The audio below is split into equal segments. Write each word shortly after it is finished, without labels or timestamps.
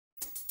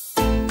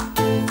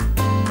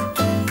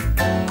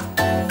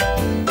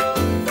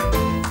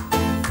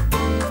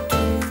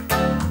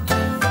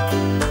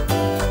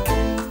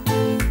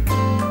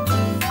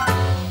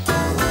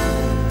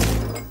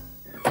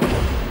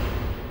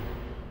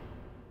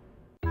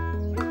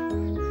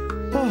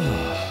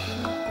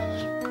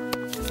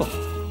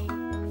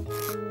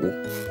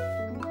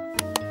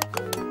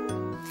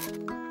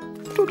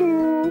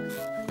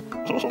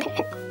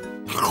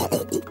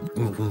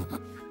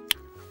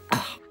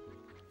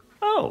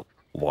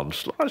One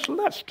slice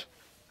left.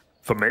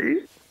 For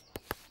me?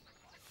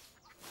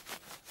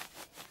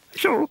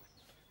 Sure.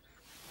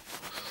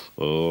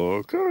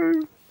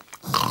 Okay.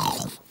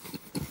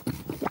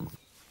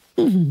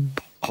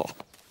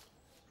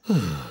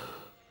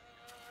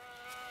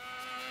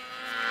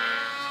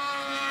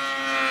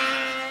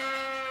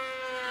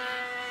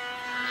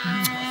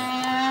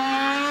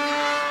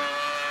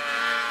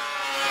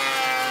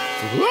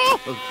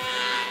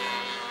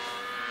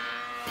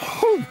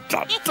 Oh,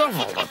 the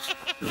devil!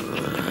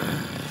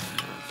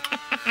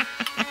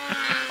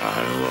 I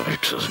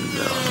want to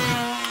know.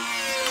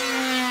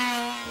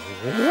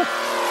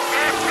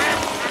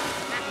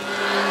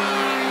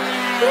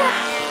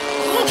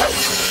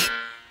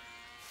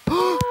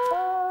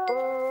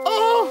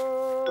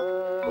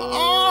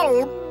 Oh,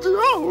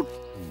 no!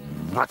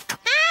 What?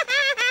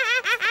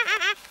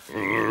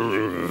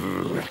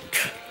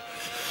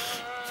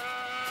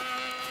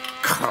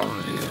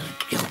 Come here.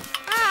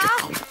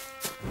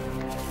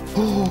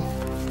 Oh.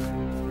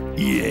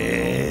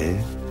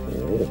 Yeah.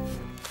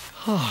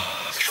 Oh.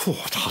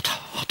 Hot,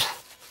 hot.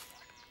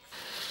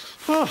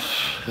 Oh,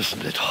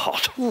 isn't it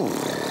hot?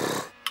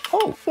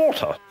 Oh,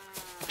 water.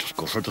 Just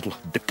go for a little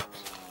dip.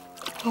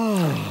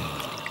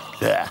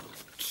 There.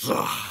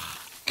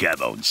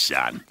 Come on,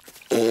 son.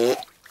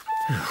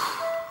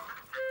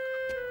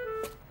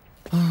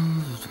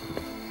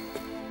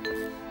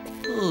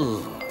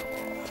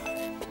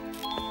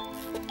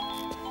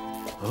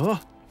 Huh?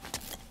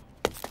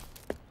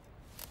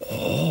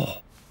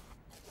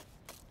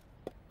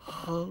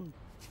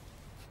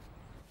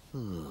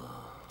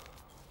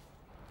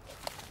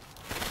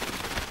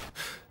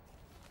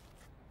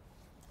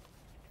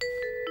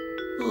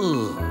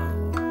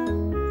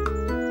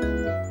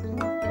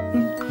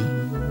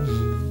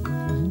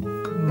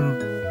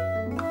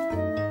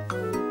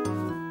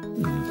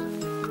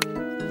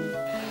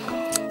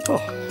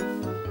 Oh.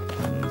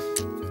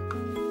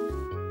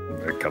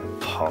 Make a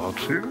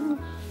party?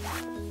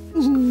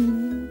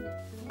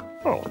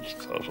 Oh, what's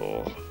that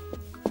all?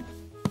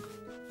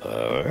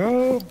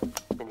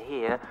 And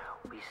here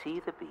we see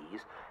the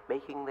bees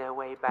making their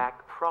way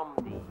back from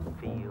the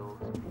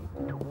fields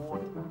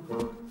towards the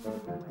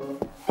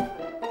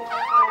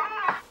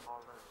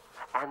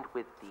and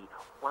with the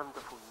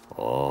wonderful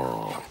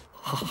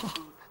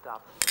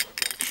foodstuff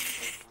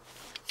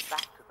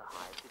back to the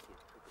hive to give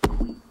to the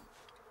queen.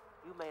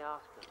 You may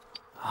ask them.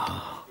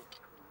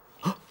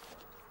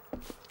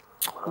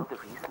 Well, the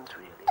reason's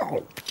really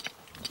Oh,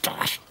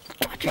 gosh.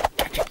 like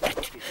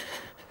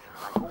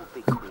all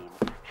big queens,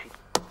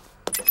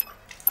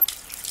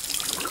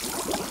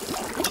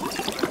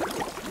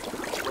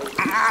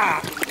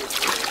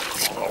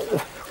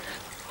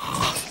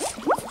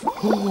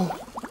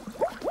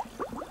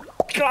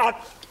 God!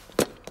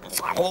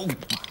 Oh,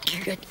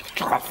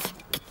 get off!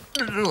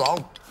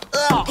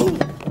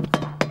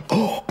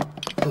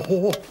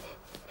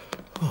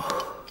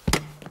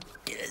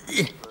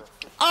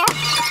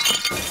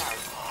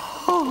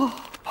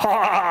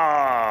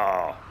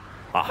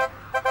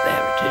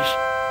 There it is.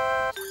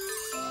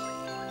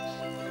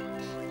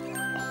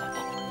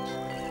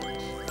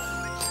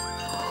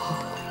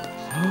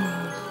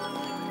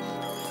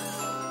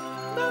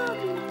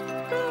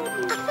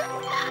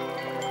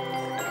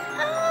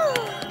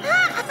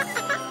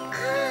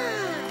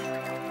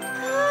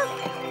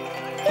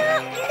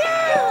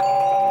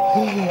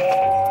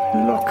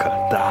 Look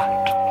at that.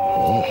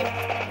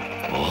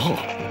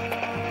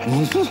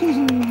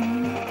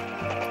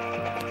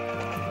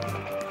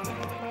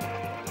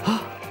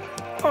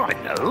 I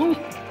know.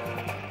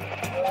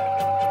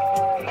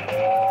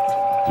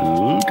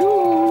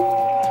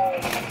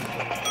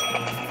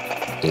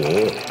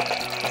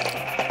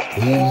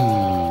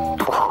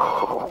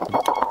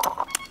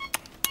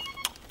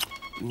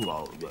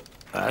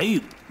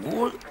 Hey,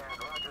 what?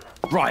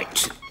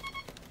 Right.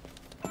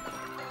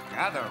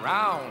 Gather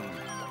round.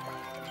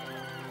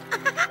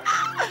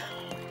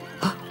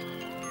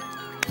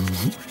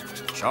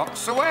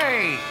 Chocks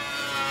away.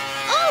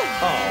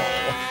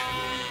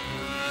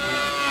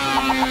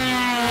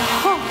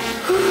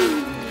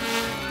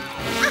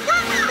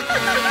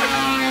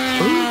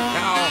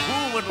 Now, who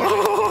would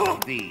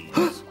like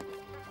these?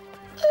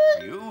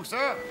 You,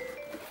 sir?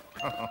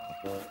 How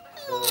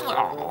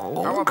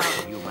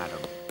about you,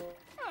 madam?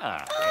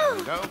 Ah, there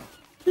we go.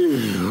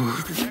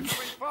 Entering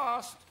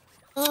fast.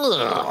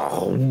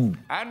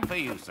 And for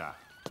you, sir.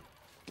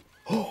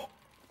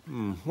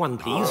 one,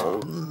 please. Oh,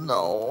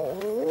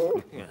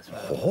 no. Yes,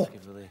 well,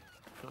 give her the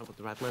try with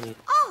the right money.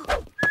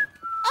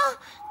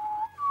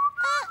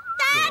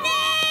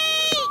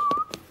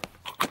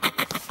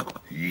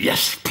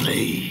 Yes,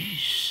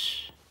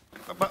 please.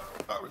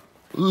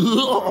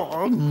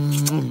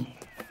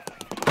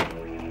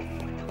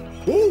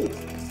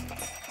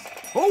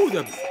 Oh,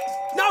 the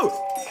no!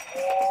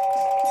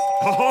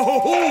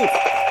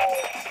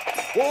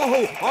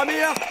 Oh, I'm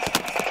here!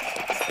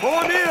 Oh,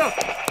 I'm here!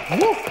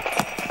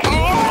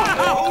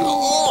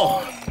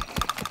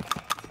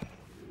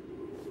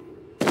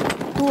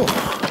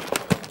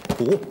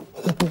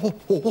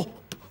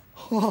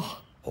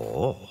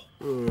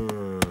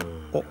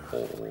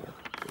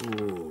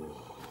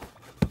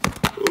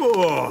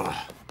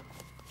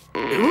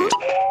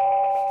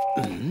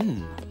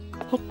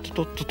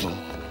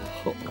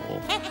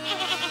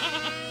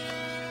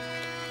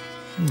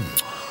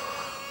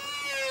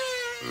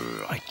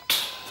 Right.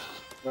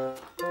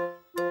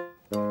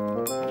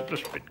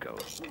 This bit go.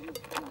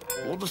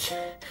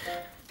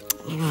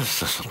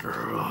 This isn't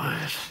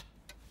right.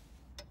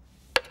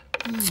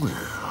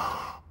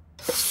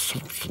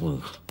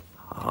 Something.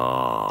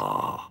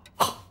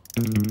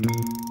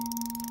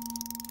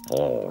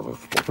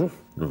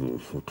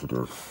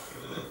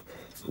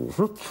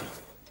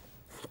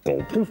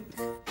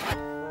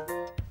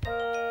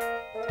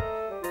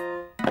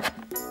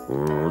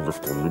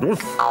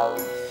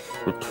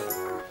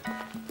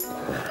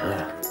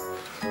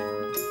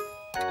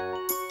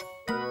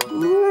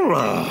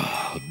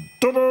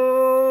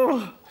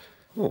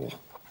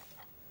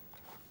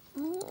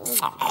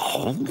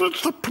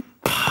 That's the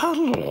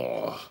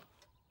propeller.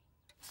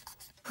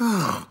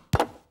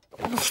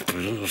 Must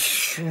be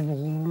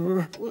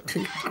somewhere.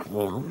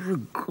 Oh,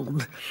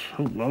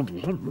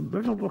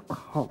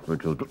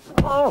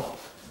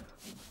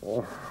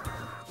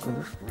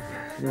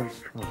 yes.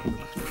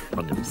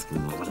 Where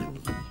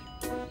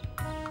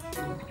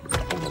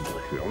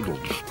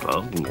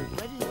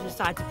did you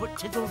decide to put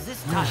Tiddles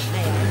this time,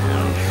 Ned?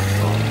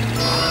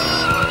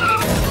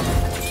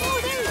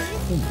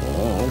 Come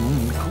on,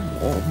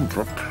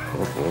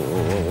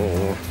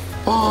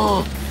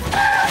 Oh!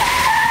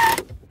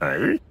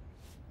 Hey?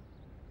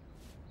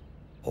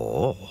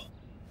 Oh.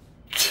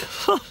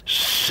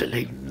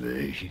 Silly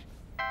me.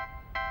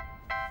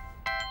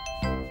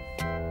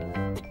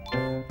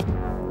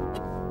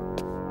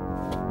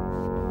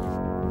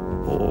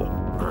 Oh.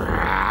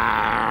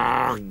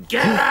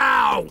 Get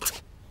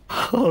out!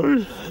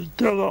 Oh,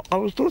 damn, I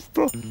was just...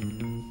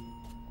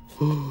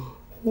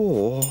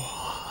 Oh,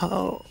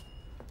 how...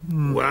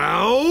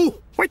 Well?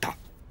 Wait up.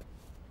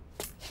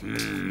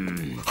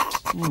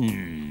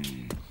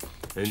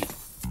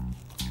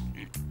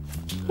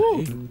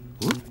 Oh,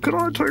 can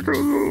I take a...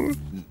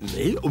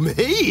 Me?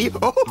 Me?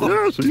 Oh.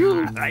 Yes,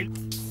 you.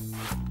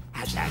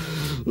 How's that?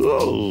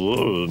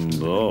 Oh,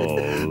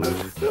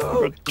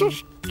 no.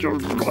 Just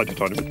right a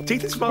tiny bit.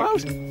 Teeth and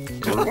smiles?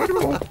 Just right a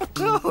bit more.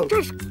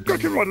 Just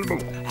get it right a bit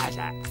more. How's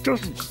that?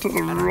 Just to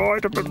the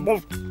right a bit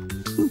more.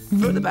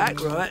 Further back,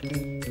 right?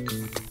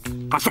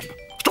 Stop.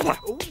 Stop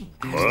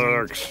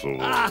there.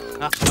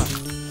 Excellent.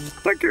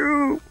 Thank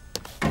you.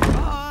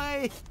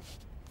 Bye.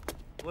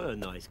 What a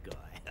nice guy.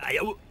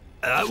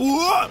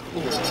 What?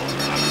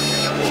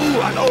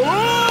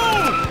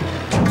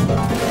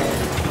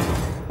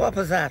 What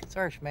was that?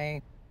 Search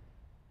me.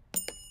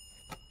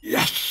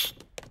 Yes.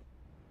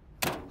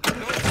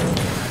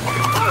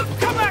 Oh,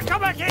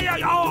 come back here!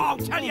 Oh, I'll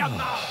tell you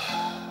now.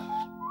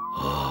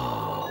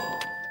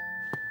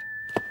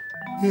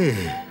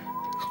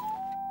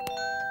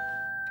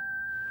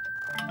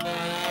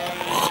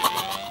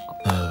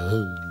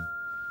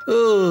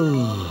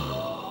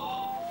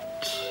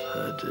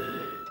 Teddy.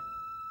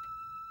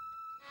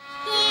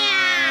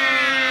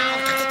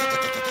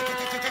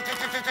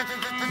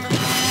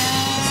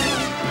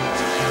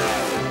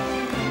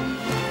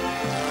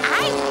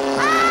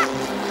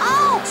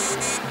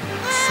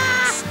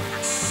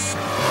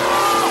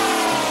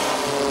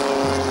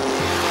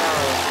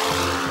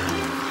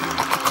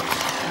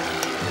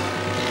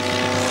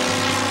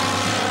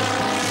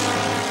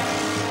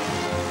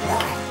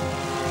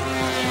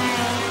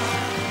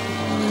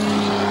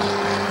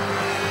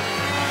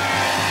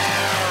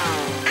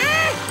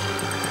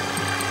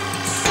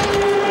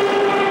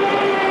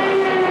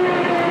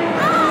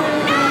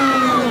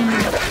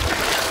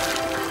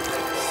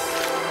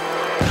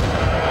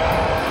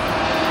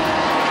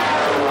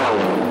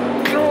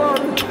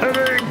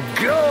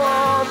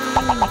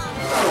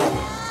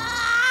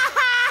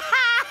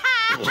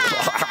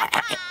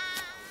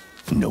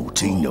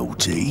 Naughty,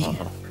 naughty.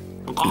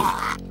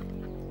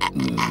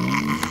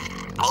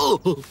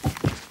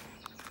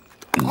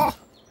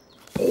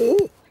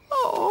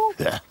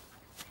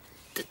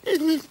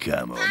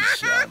 Come on,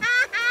 son.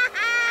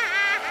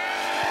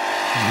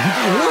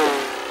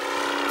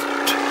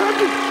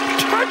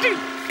 Teddy!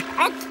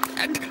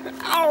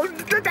 Oh,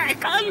 the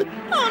bacon!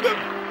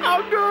 Oh,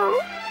 no!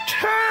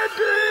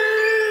 Teddy!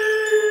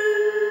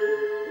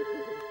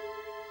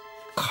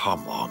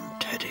 Come on,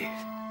 Teddy.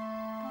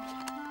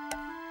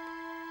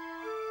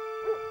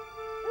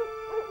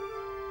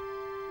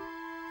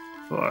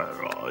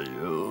 Where are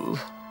you?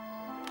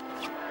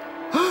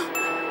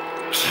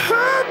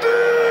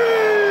 Teddy!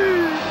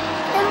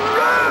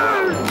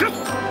 Hooray!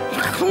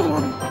 Come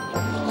on!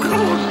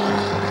 Come on!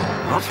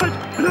 Outside!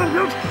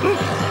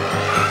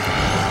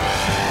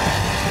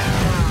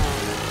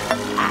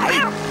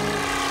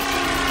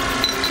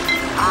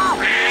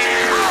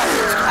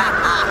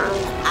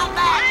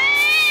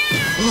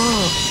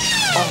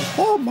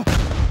 Oh, my!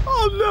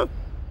 Oh, no!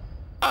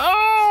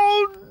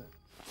 Oh,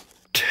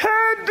 Teddy!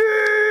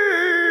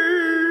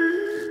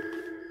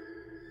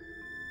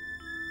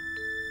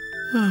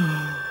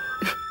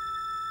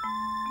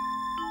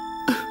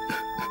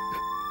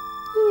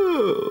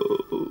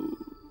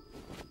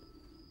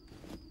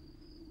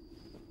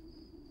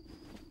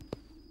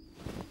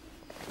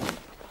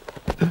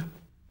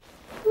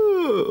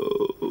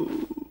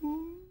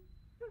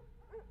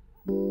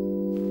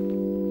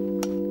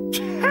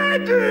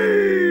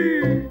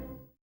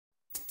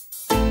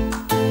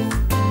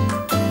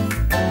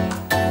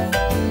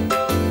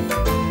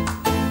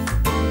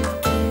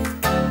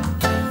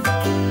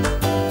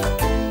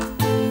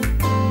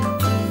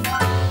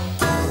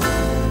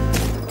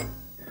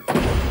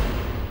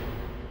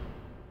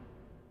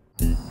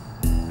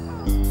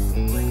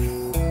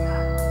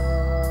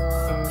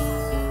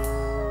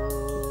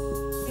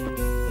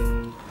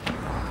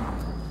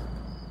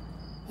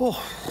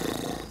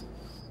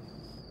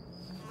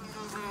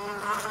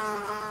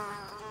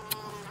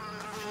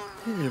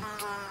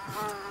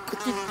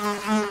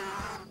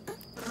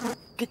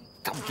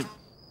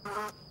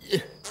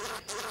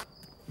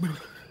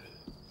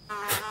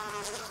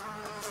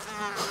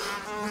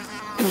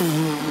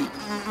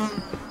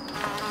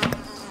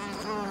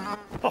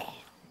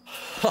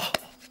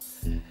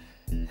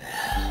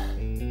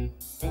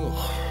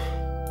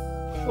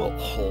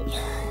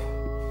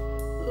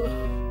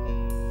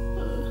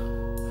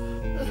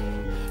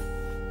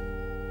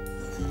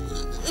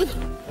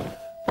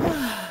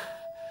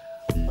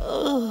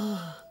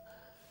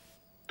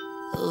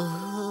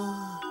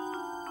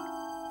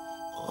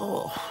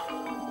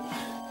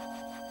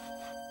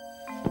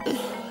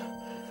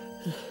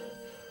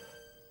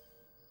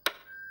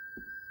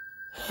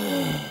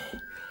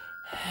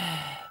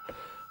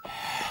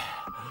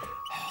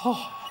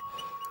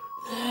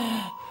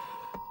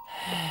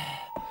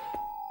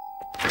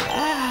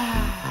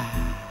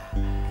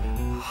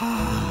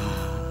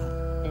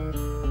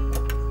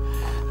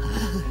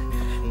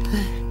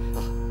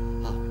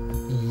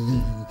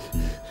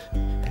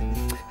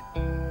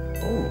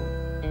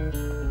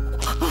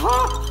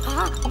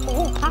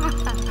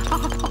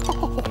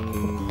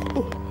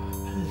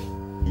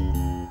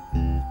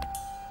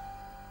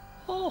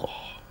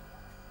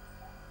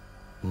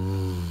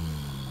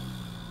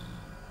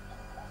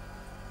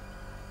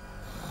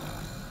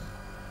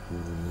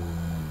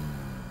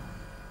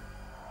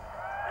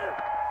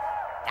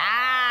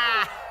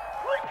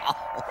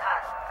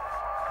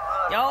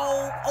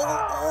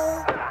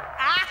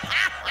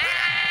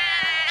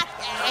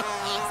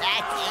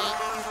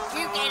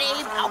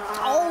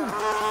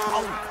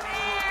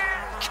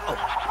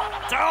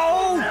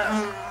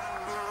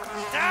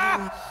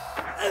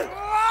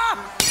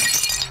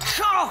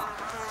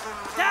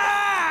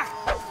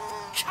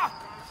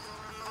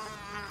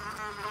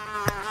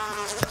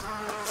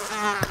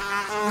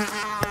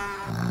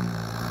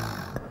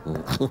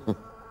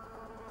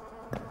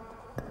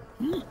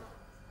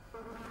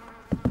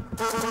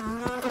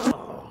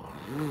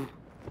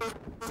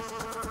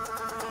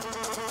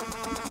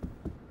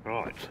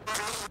 Right.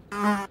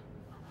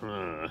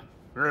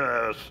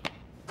 Yes.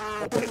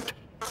 Stop it.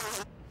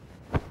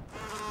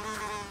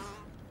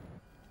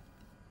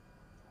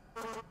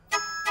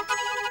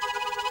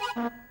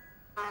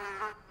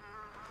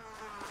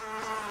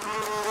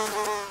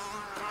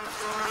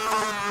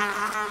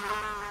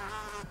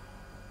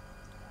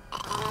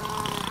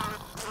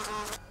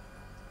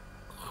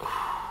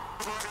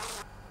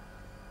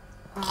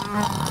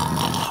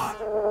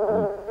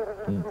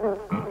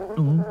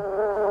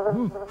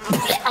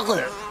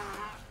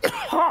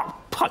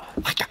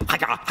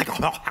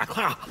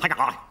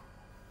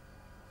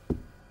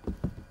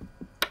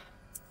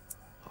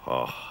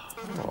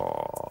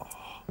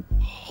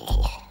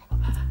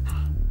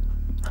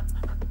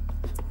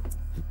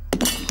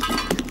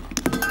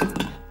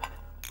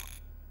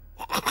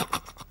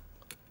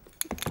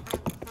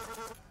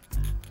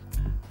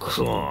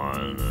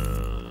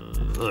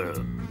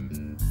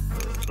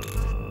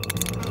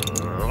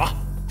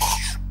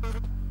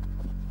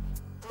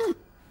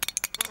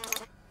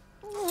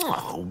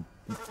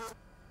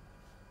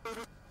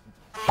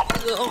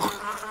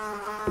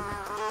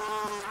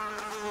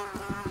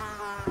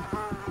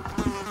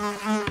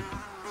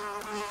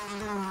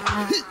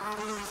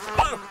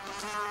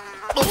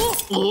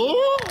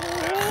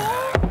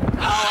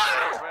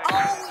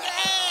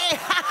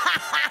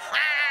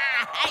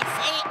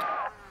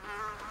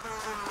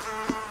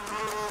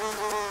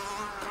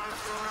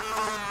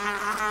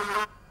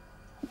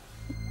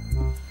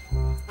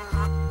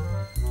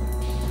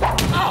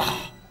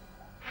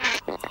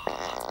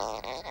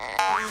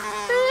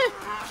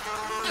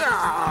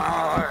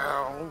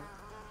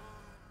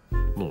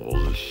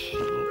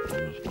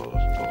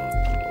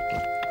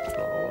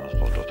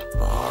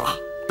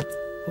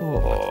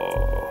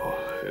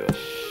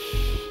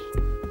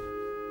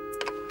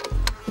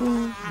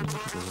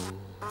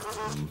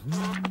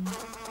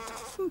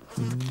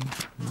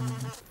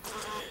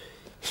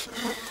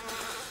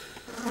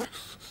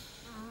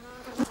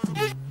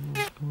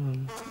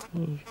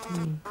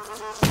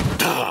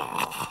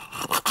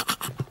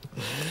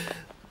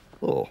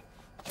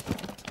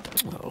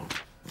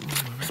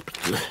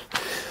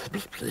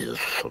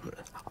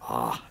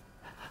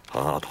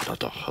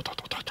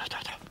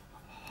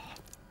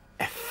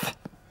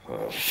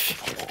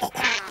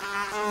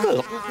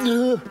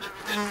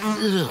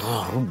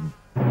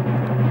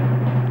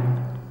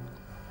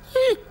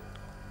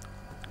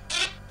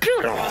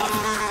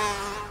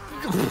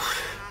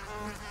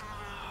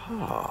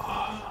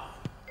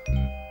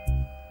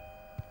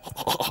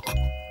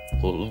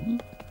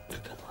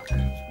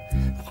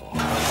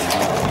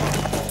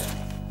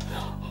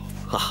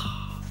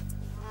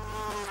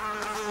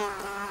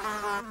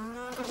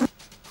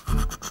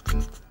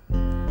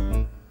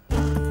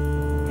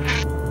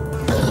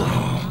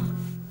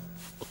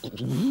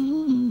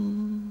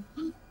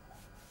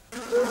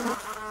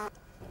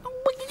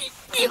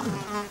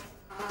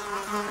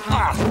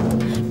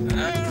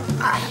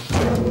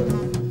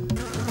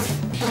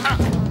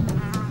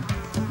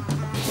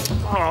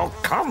 Oh,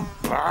 come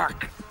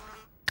back.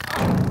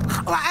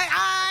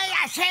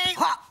 I say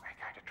what? We're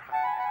going to try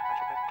and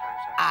get a little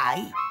bit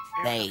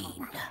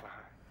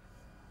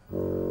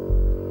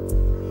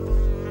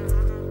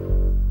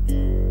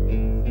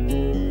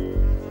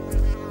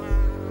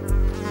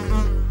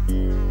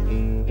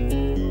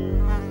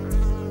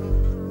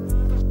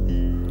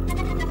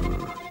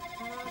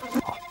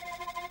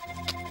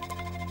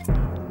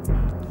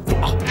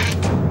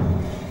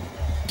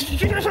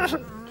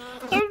closer.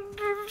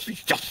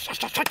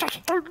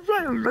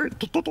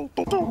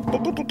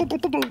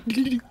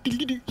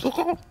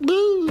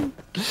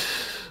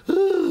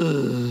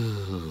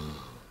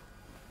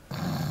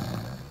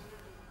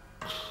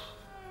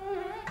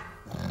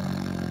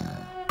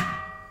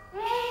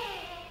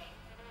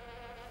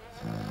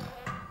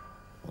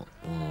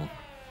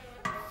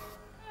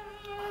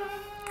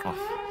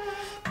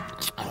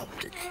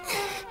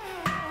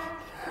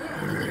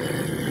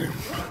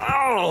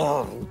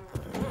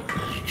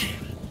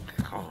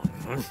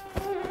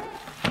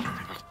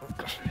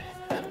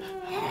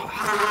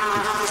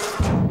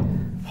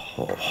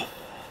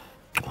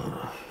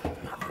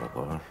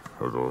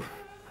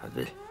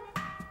 Aeroplane.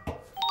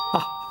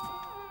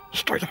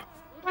 Spider.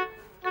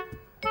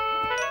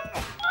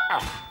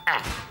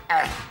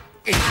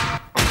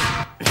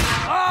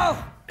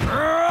 Oh,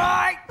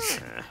 right.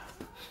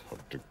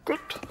 Good.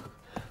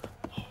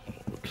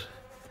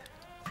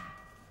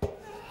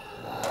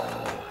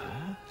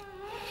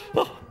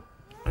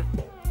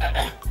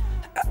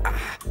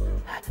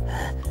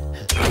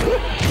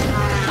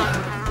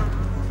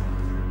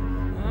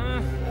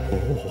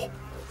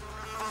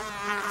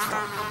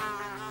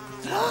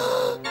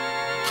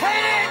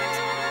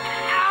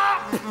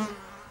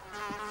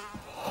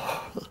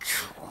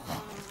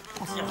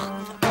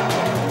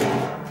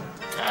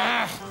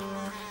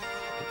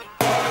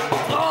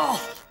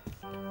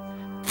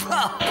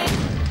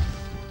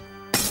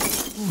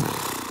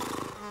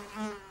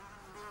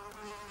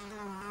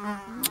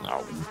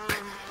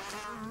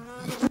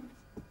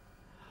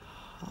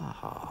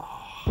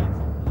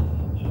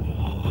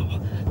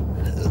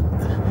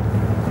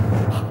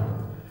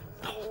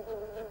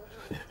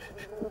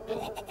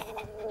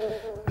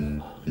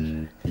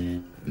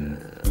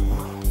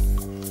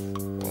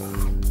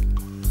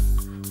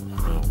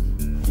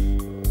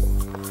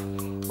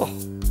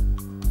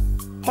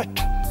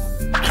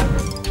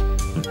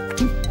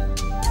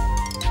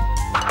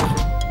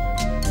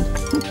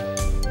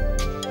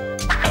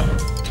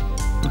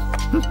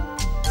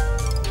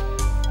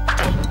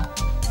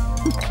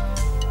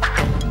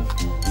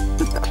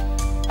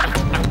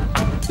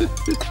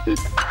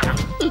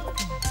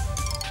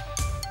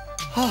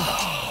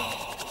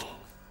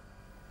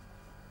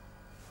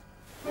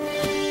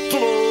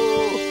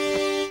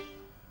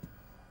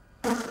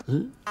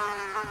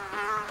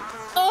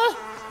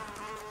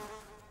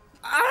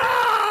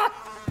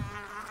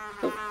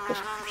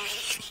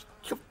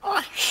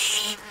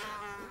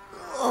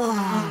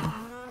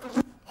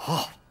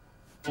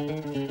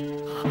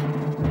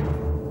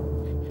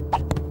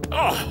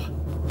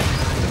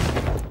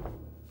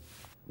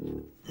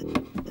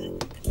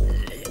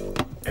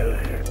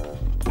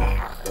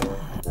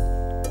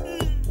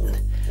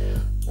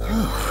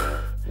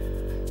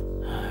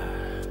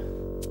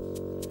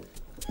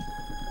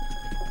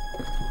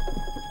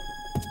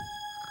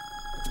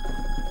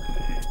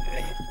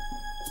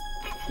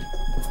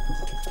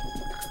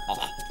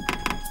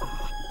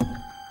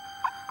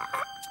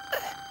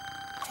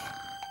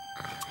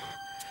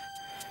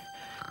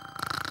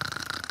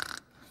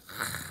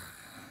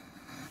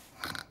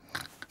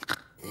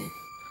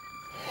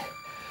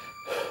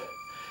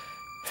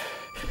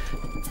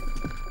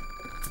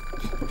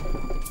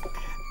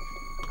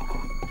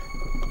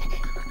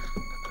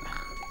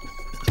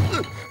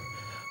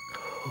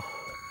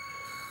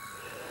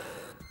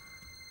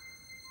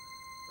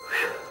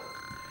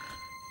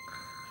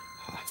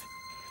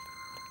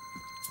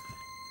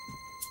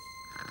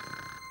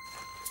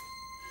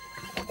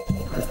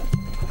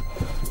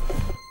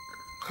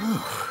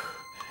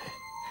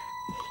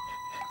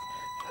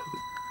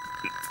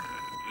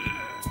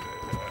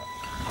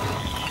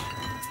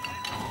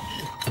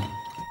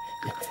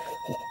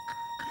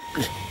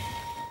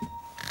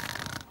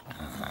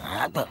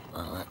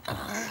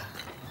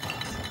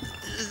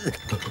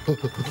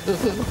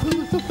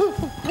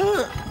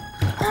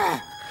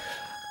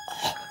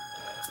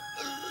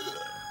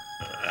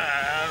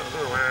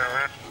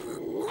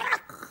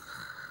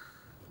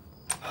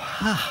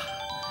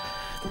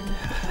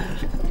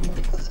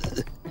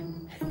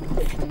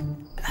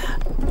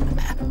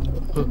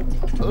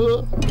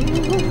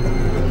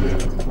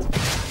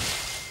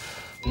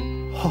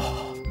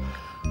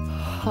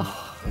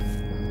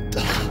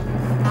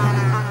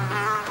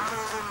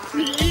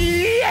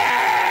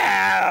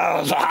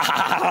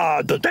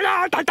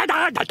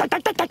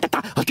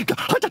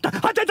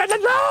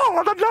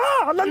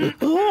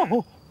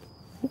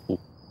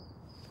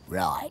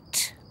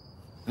 Right.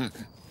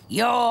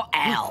 You're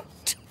out.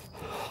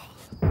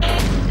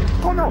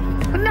 Oh no!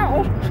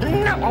 No!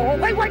 No!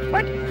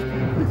 Wait!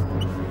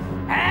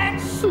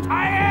 And stay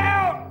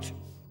out!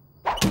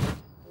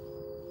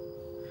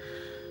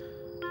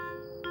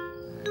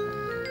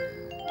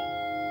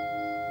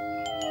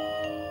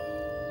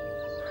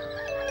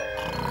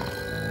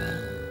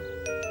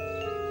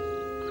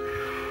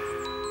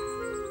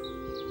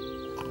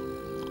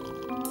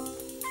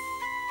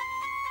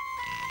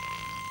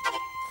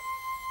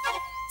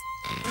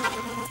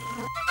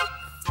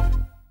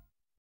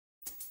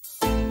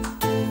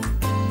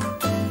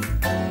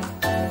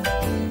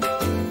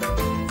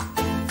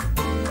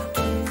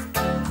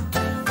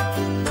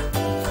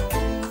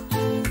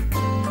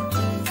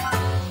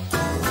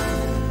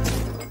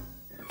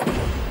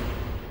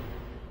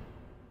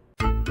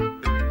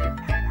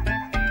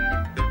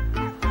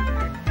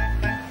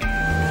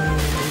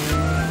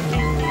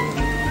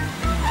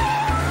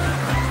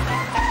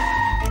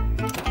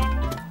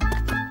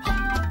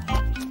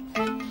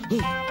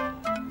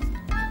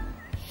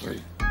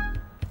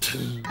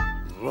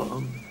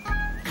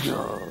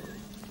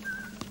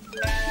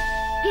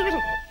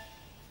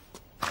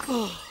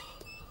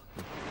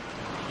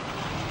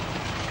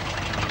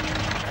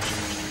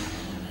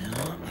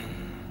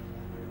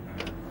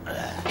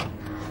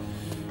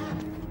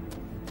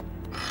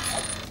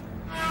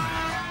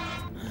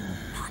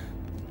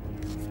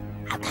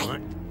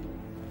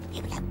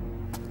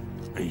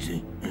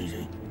 Easy.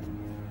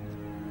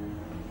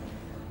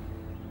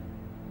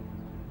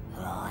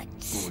 Right.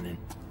 Morning.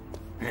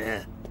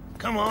 Yeah.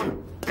 Come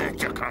on.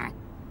 You come.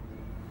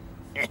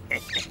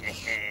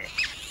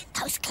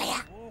 Coast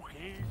clear.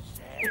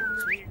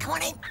 Come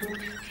on in.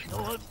 Go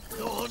on.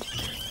 Go on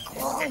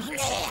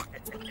there.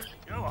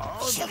 Go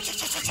on. Shoo.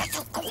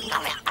 Go on,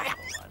 hurry up.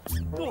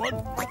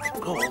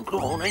 Go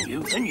on.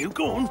 And you,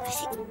 go on.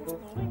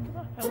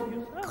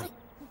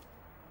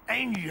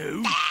 And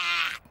you.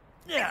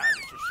 Yeah,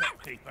 Mr.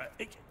 Shopkeeper.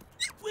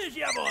 Where's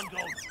the other one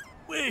gone?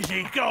 Where's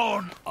he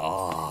gone?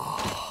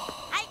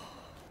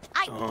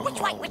 Hey, which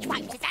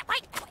way? Is that way?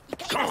 You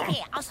get in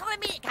here. I saw him a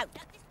minute ago.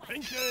 This way.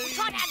 Pinky. We'll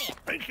try down here.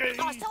 Pinky.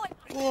 I saw him.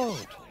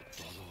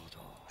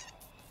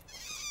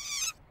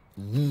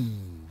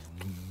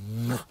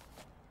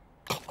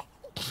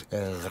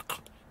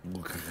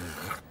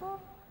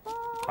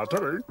 I'll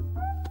tell you.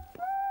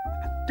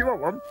 Do you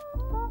want one?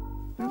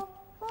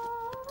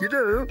 You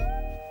do?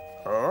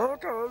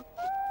 Okay.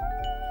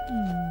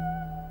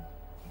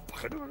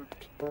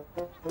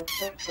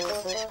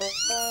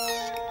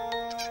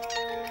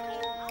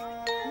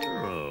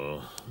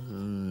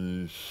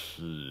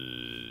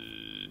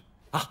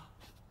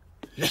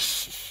 Yes,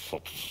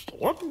 that's the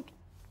one.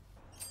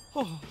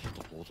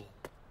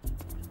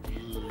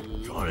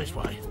 Try this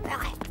way.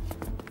 Right.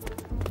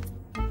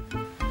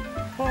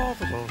 What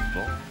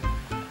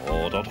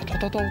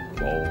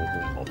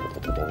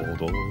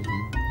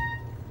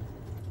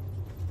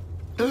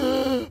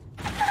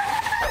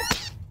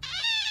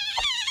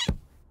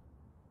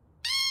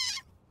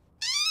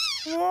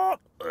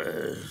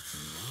is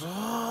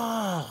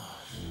that?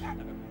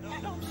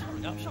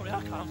 I'm sorry,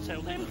 I can't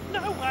sell them.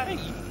 No way.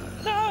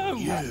 No.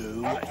 You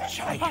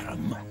take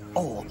them,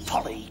 or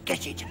Polly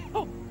get it.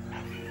 Oh.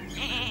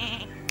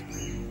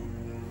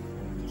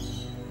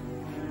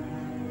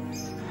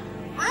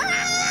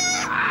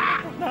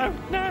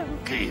 No.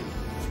 Give.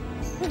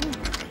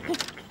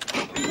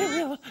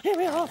 Here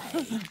we are.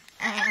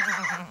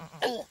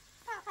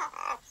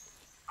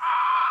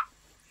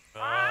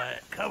 Right,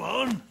 come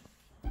on.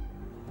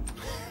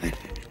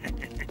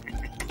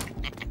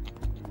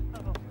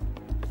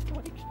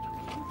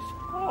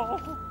 Oh.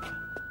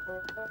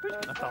 Who's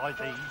going to buy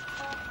these?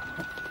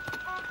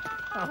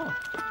 Oh.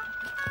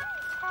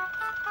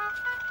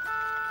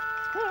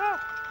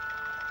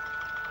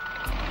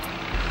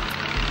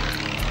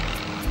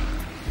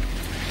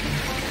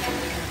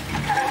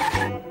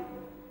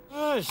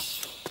 Yes.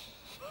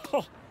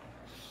 Oh.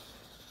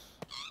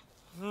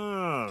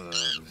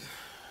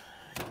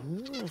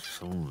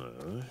 What's on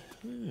there?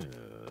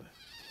 Yeah.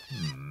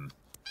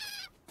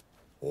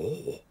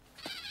 Oh.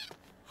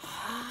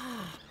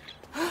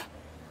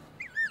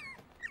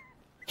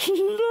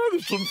 That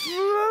is some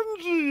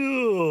friends of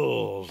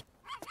yours.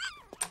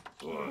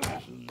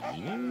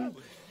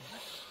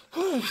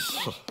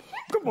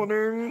 Good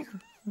morning.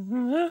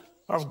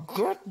 I've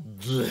got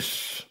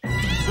this.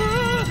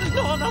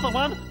 Not another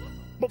one.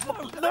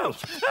 No.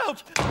 Out.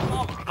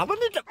 I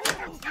wanted to...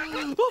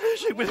 What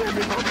is it with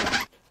everybody?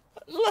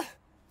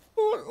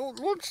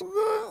 What's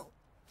that?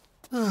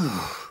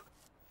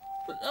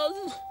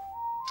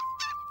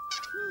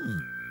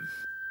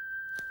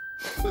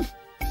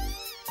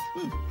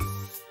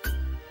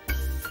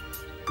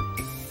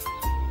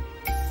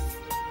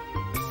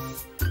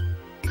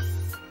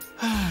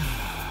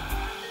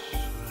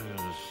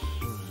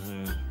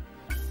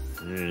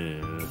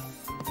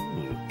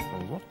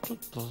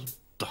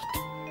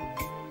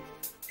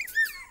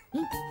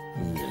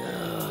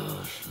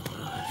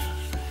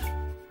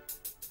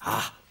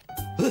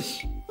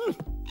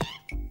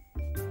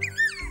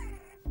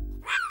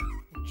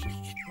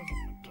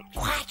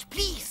 Quiet,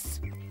 please.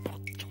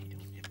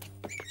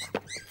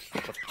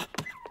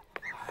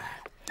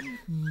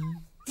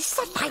 This is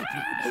a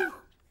library, you know.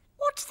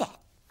 What's that?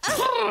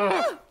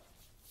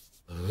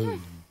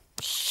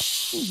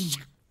 Shh.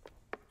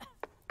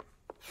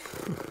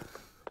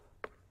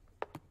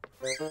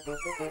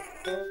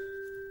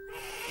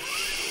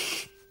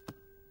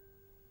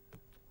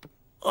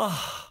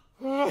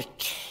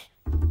 Right.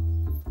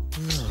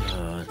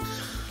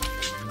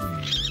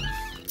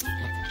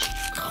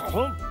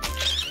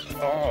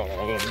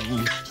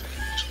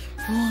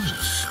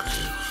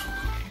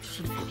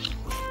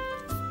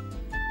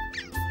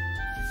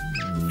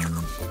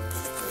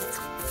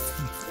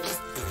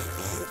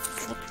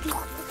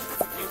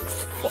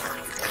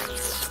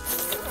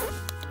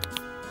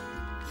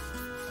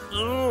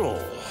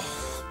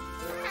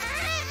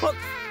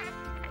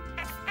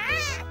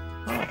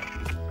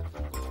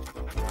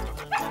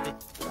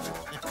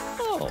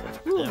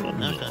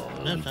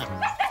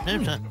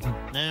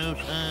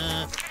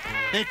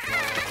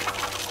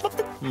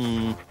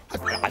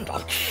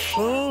 I'm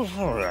so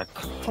sorry, I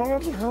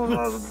can't have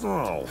that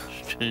now.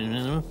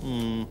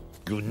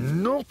 You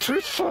naughty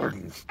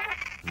thing.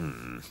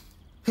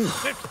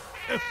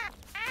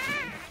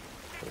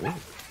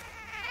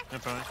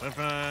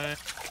 Bye-bye.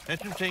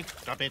 Let him take.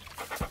 Stop it.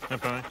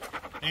 Bye-bye.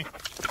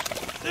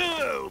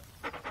 No.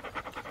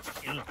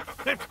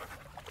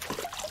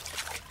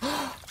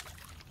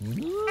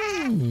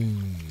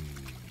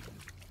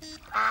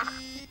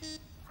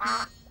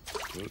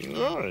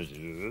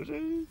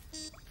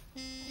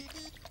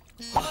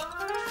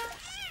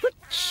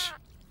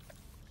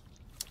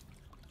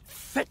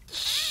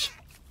 Fetch.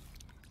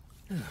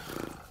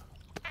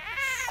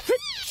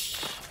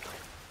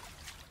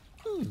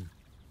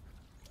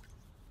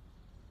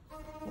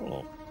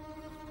 Oh.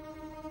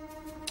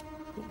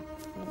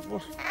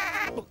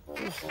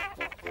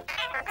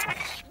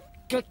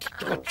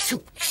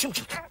 Shoot.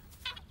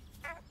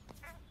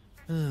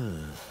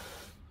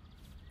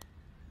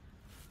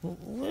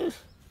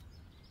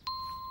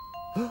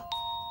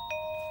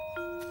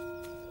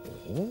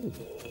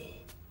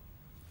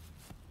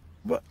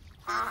 What?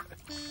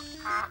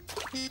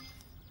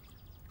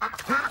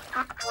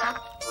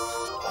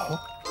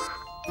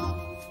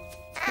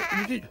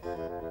 You did.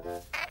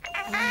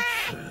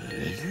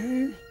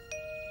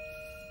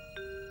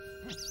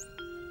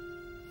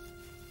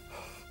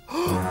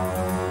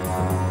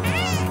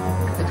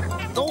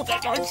 Oh,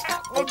 don't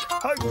stop. Wait,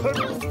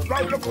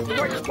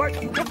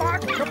 come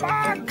on.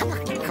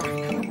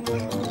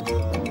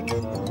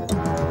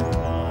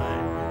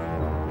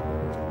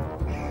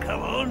 Come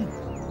on.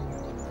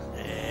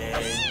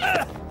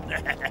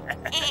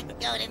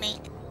 Go to me.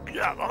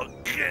 Come on,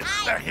 get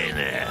back in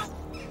there.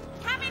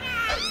 Coming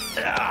up.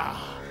 Ah.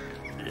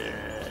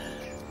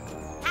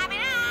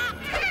 Coming up.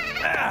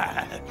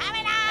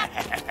 Coming up.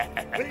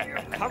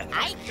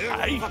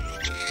 Hey.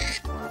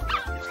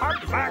 Come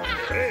back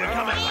here.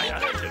 Come in, mate.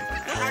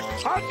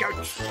 I don't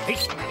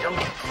chase you.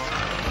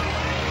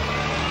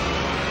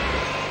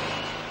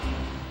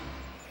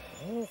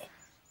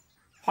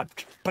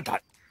 But I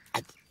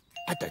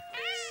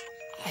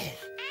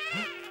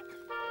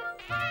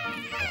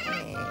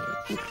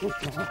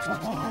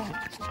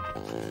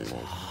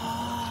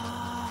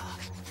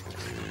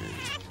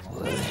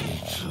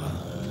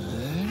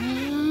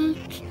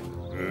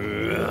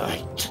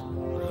Right.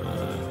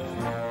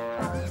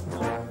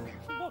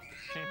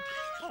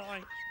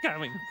 What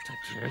am I going to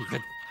do?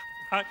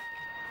 I...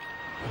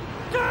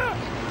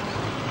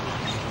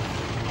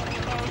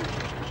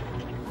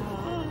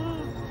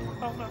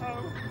 Oh no!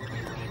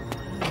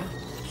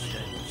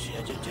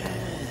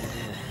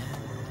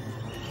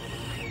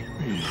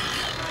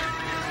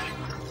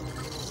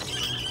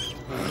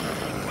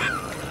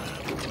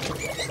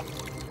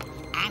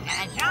 I'm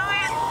gonna draw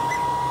it.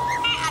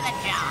 I'm gonna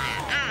draw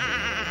it.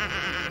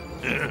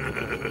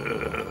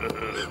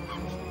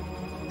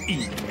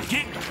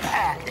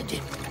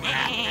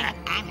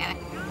 I'm gonna...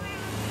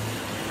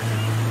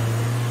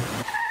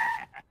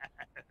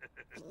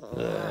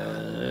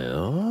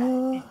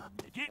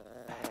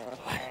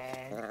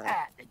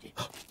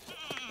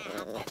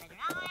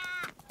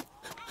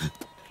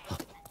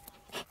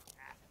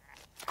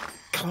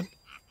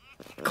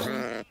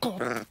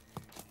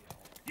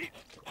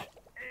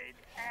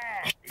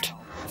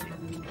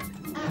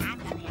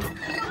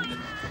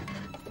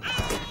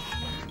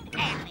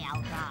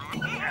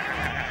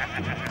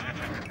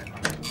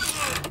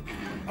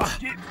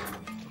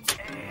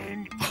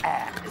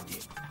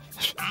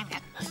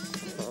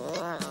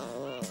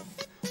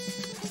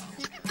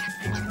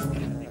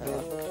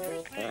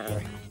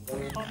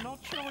 I'm not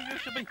sure you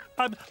should be...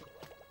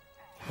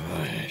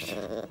 Right.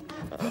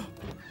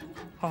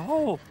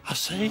 Oh, I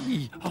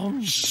see.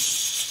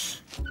 Shh.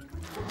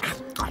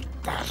 I've got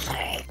the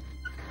thing.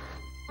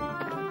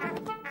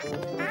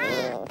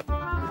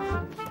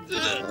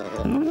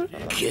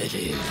 Get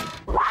in.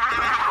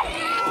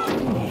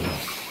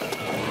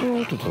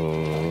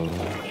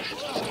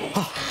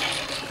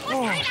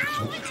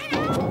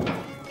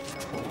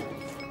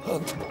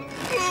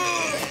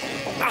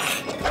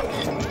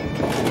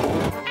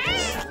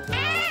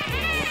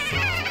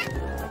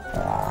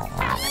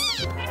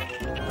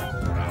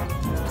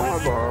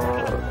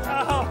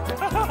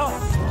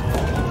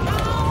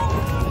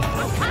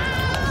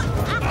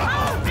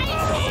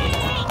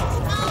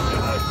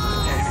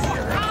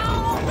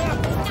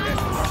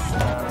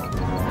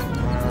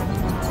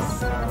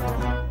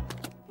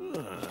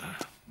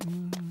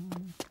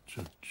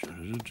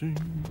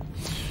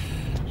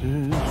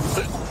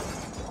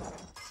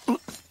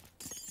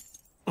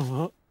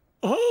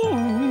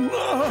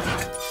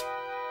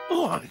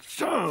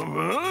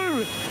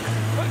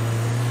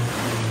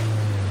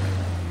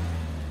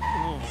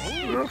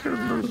 Look at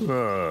the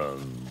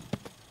sun.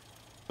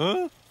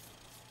 Huh?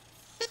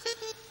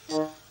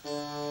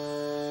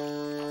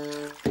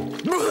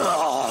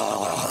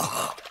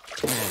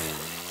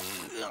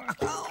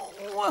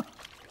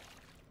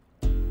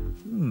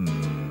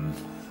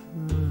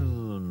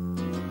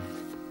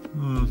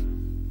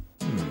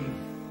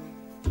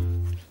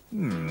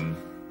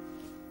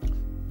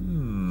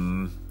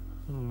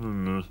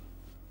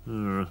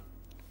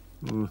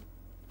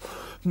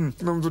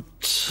 Number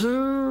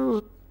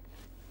two,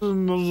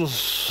 another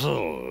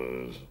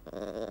solid.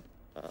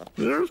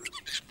 Yes?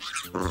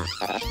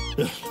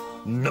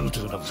 Number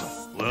two, number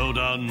four. Well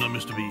done,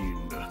 Mr.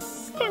 Bean.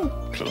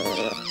 Thank you.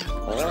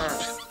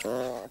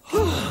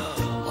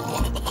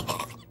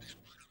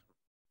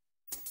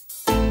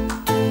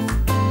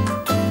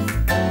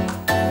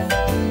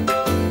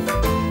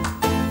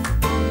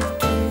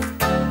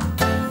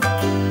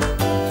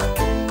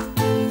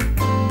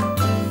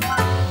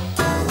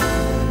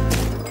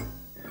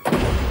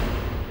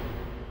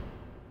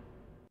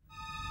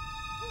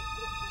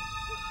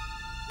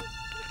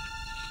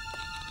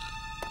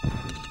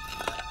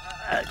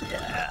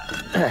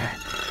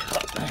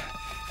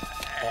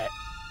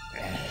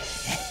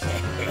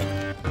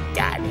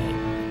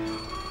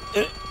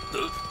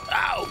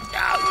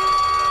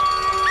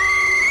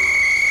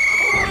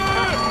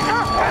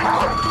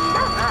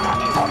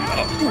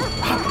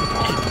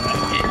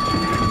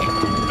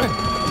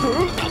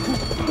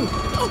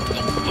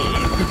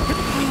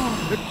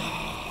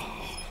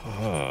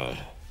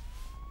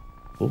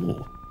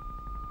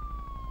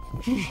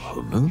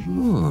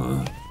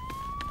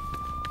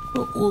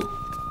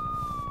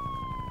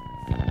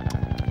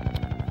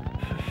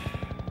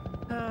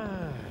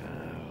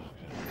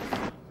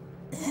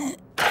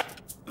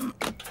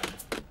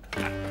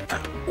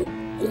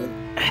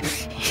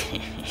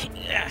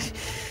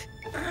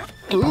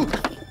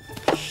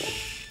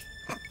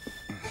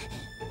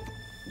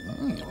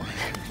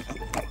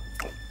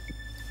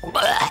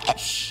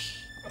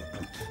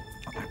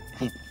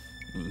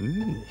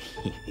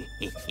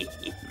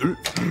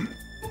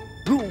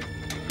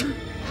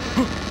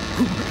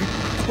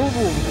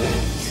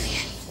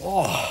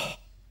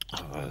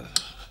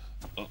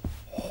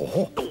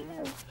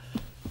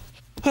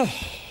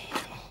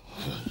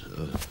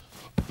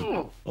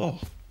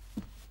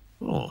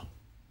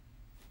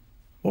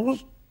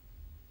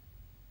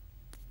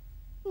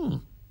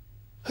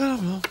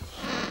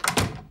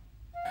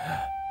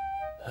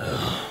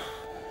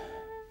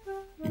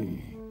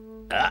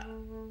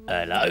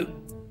 Hello.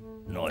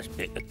 Nice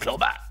bit of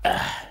clobber.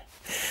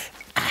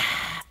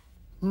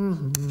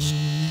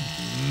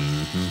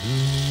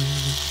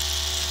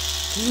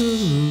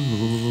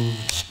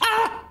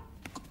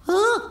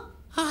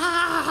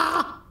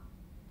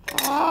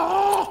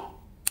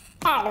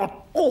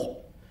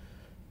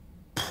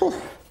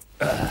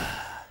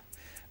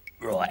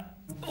 Right.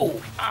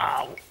 Oh,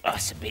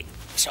 that's a bit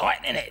tight,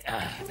 isn't it?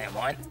 Never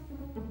mind.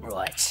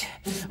 Right.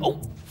 Oh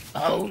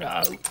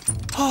no.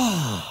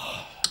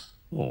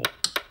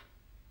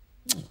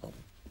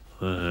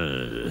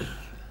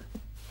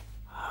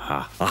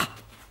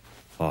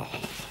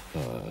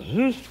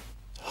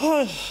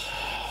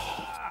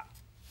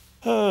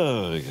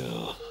 There we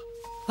go.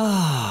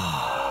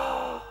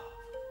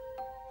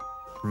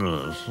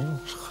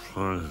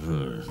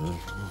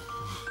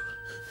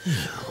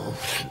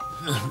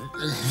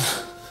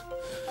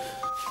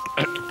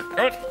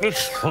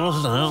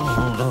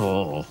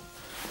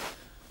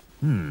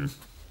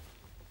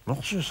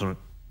 What's this?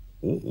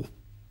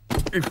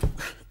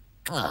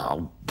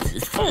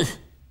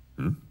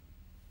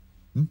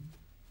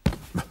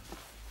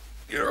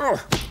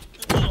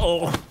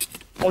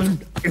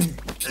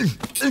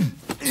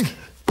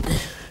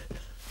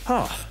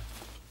 Oh.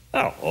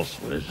 That was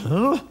sweet,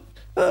 huh?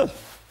 That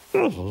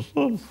was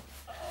fun.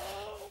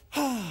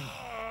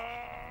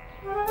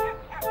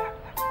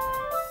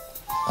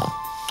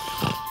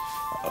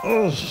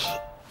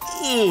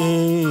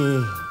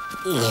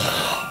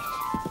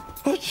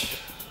 What?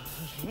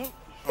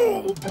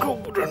 Oh,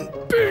 golden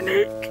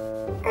Bennett.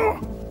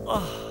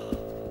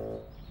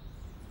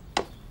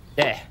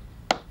 There.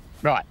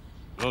 Right.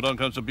 Well done,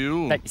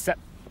 Constable. Thank you, sir.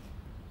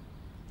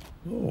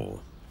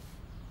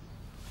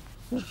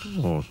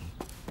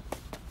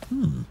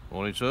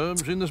 Any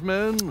terms in this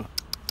man?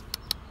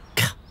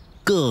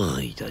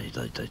 Good.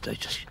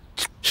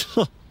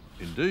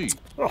 Indeed.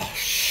 Oh,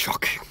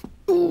 shocking.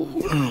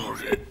 Look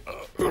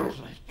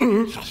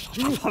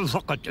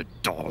at the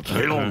dog.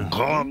 Hang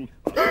on.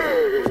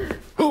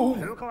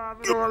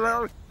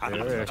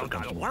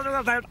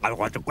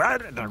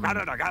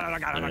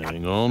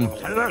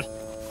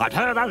 I've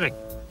heard nothing.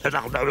 It's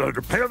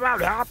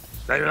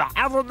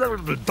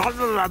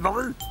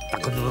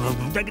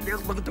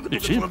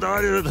him.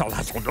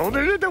 What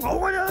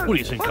do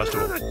you think,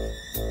 Constable?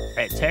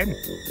 At 10.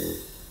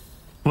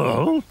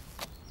 Well?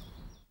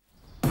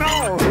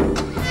 No!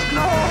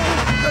 No!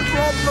 It's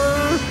not me!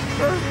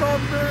 It's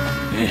not me!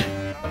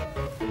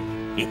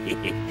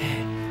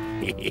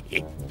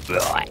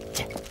 Right.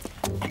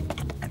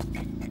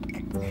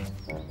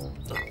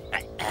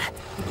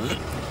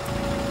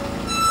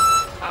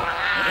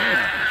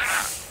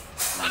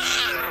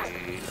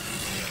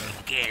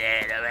 Get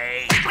out of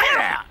me. Get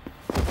out.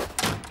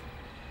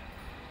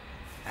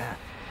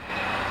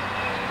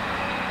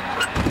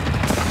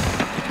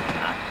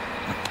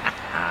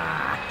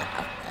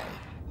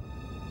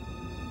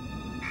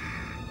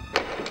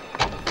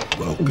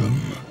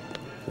 Welcome.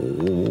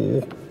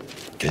 Oh,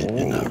 keep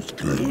your nose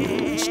clean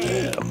and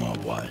stay out of my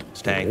way.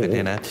 Staying for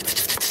dinner.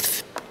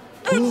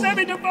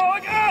 Sammy the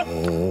burger!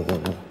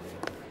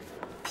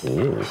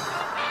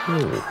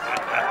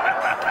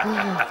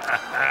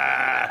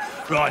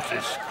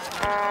 Rightus.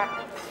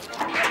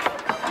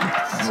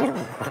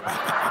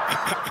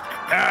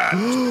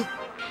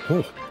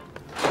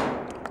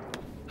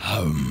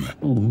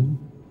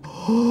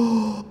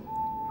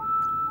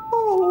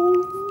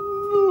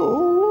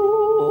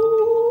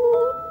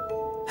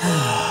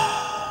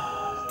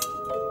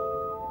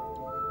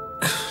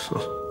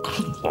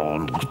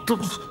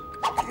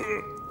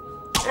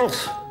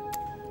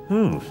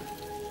 Home.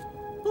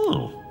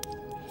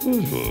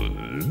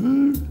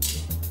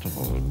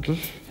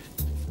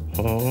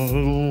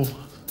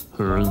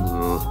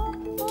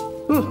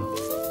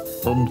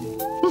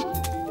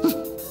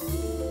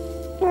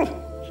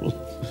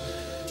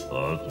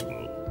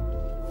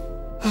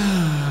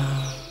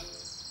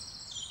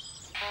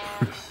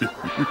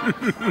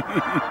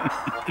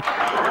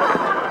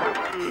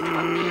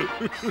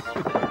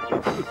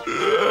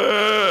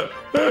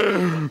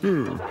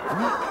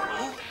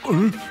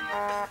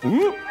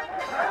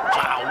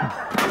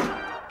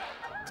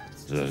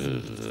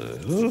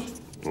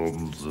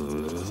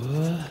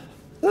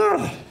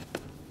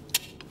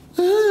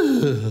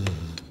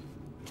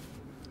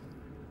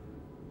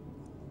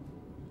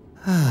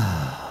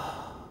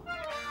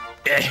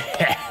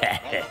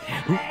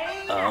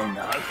 Oh,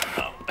 no.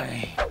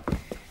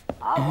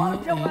 I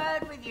want a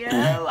word with you. You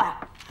know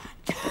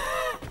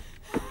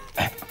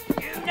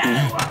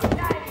what day.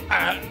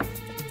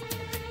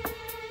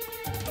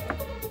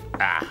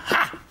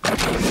 Aha!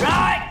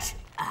 Right.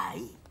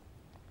 Aye.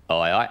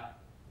 Aye.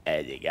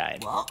 How's it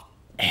going? What?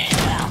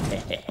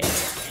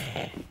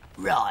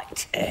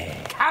 Right.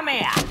 Come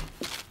here.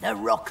 The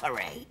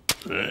rockery.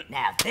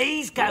 Now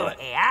these go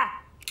here,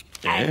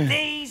 and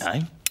these.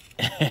 Aye.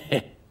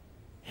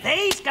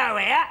 These go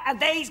here, and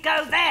these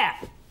go there.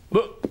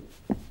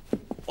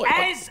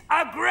 As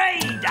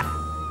agreed.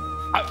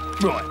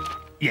 Right.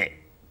 Yeah.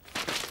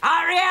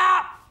 Hurry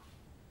up.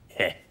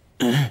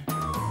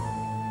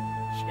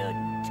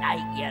 Shouldn't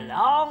take you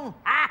long.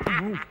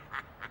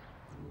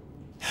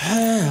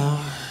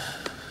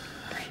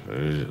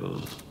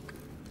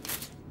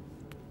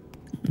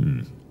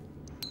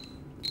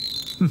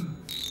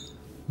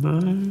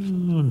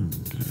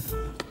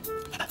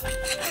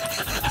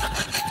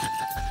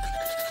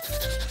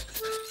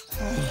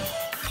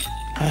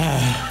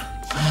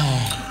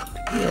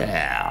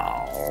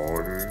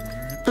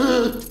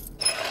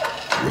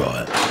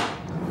 Right.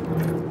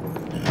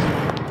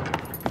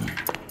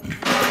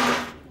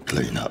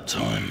 Clean up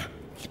time.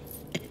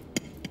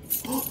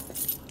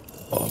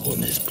 I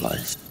want this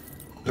place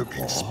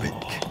looking spick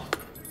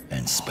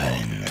and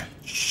span.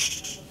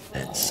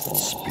 That's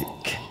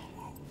spick.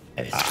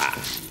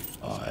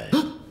 I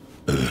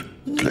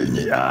clean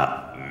it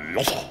up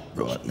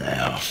right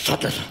now.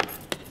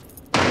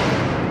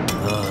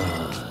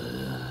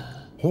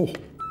 Oh.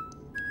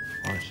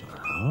 I say,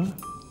 huh?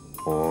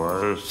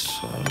 I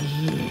say.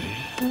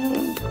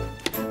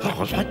 How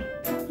was that?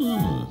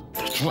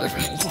 That's right.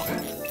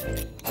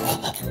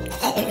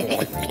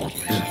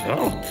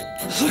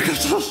 Look at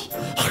this.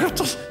 Look at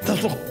this.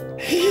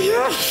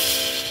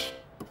 Yes!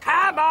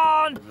 Come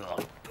on.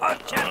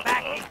 Put your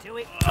back into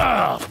it.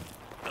 Come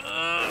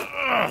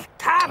on.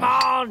 Come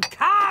on.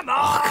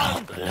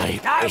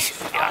 Don't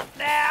stop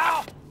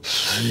now.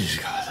 Please,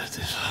 God, let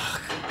this.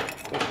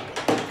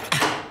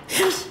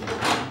 Yes!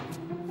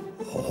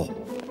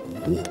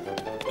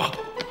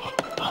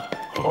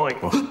 Oi.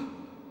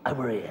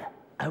 Over here.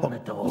 Open the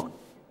door.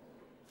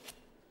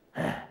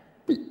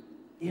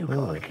 You You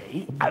got a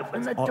key.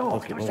 Open the door.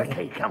 Give us the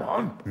key. Come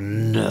on.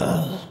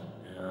 No.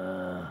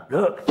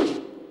 Look.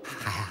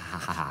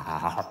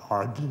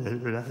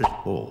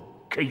 Oh.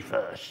 Key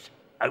first.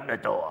 Open the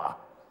door.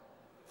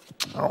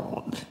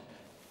 Oh.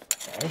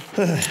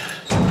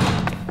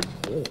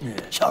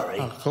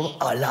 Sorry,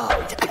 I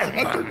lied.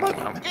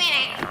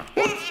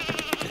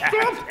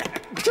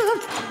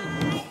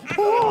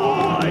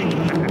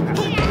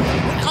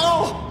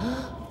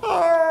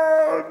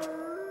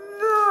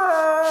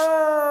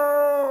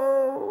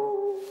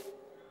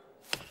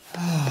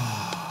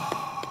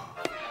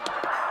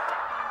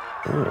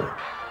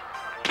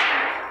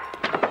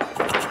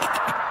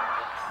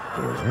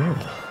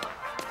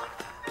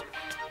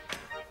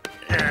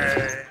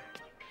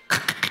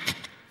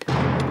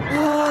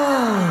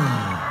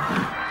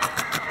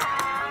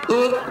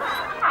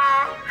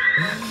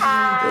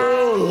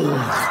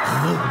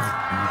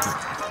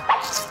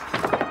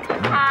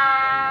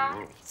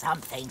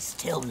 Something's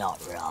still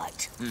not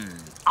right.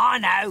 I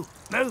know.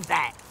 Move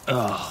that.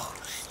 Oh,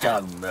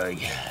 stone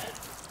me.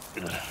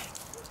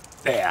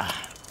 There.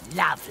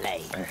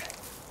 Lovely.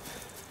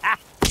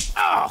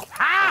 Oh,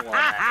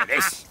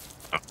 this.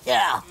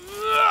 Yeah.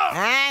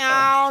 Hang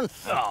on.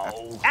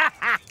 Oh.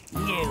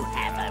 You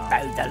haven't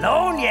mowed the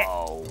lawn yet.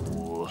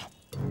 Oh.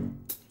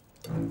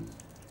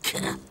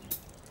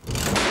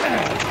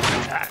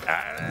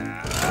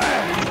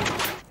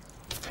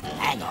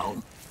 Hang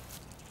on.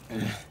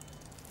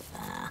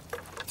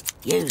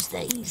 Use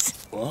these.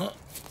 What?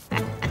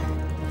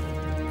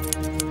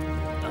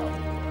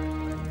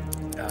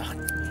 I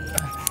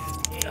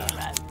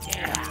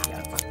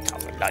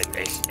like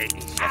this.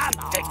 It's just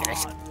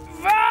ridiculous.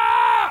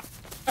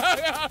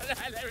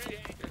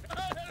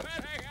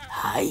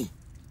 Hey.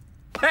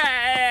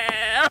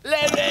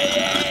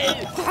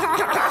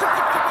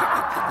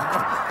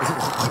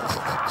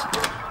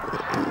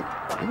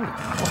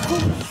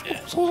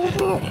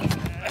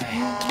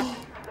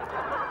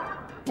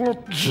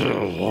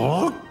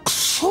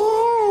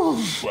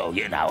 Well,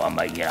 you know, I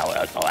mean, you know,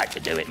 I had to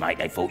do it, mate.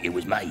 They thought you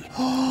was me.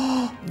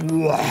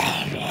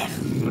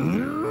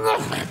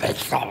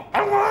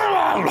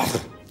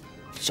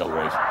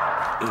 Sorry.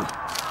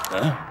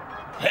 Huh?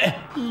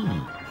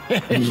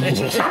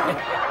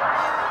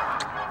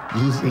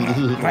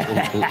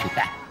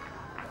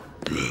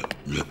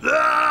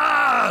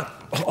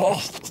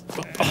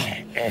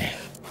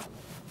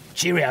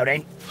 Cheerio,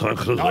 then.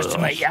 Nice to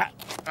meet ya.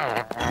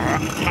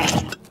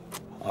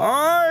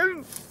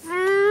 I'm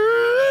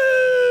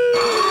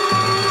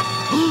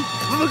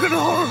look at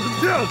all.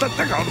 Yeah, that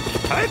thing on.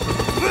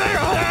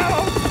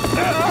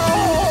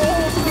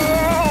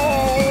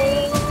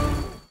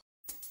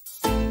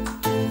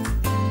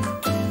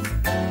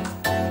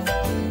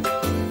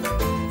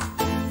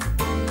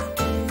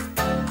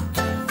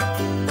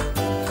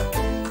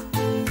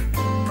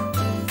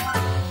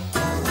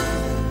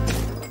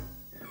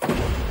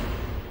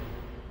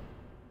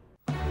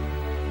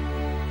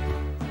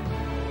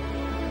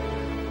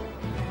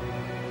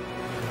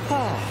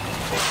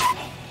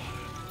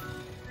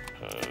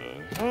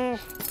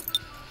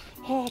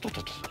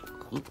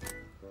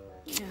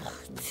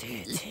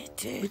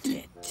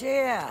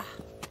 Dear.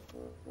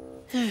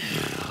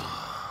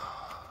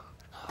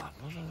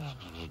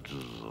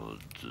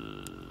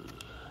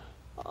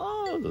 I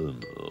don't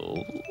know.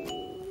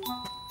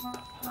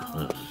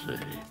 Let's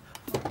see.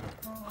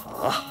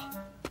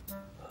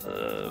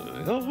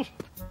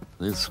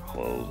 It's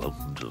called up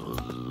to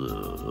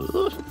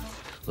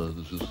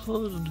this is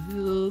fun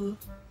here.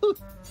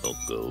 I'll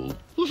go.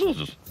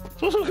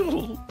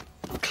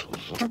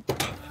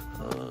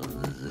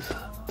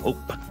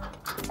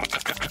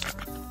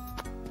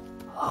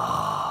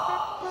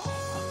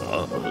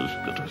 Let's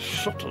get a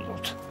shot of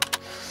it.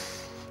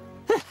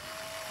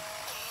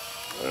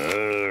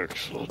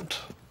 Excellent.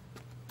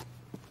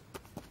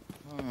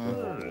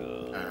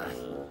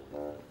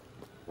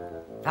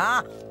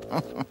 Huh?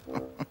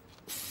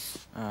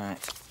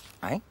 Alright.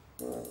 Eh?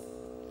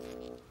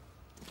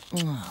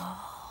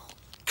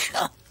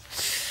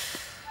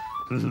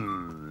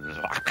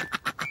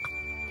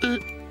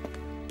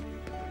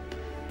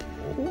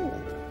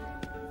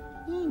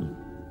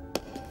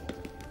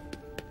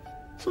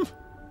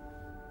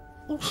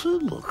 What's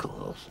it look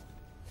like?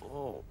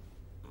 Oh.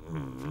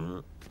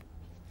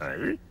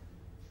 Hey?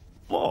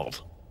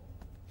 What?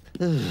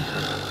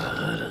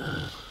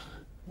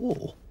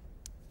 Oh.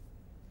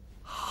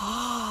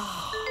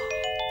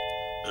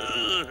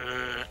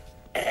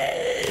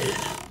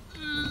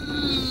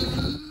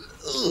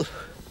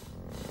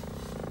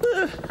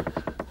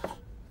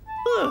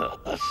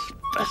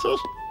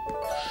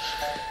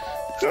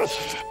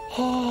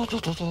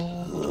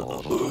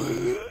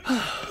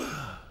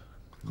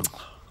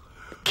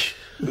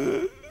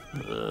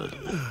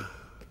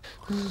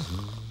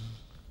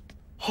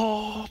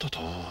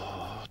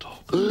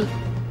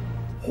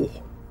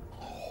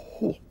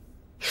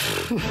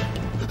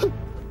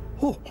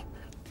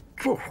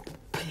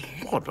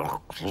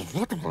 That's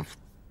better.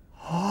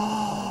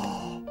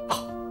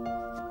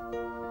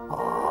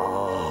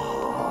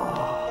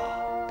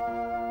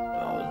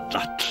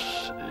 That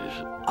is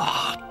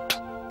art.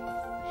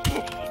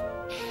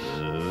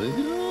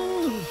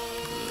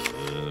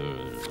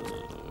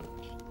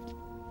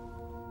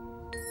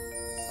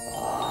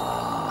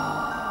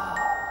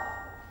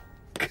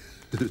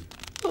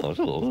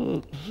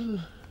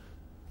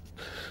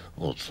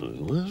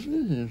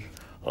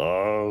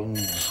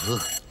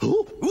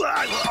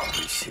 Let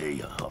me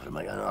see. I'll have to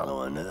make another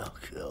one now.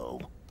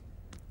 Cool.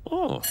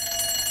 Oh.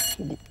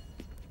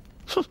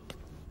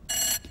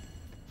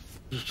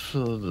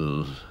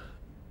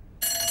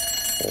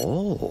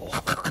 Oh.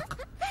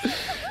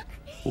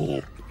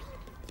 Oh.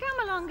 Come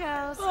along,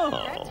 girls. Oh.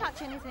 Don't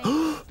touch anything.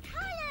 Oh,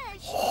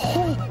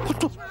 what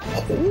the?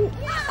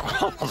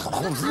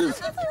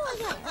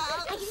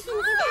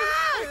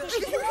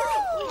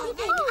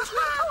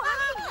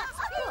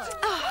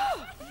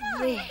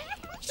 Really?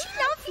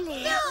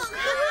 Lovely.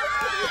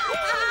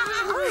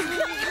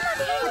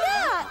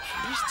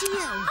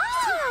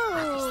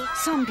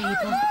 Some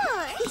people.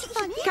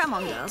 Come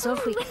on, girls,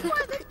 off we go.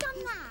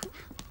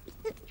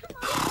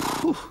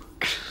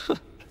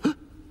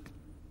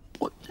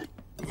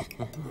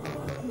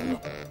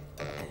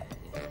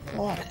 What?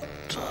 What?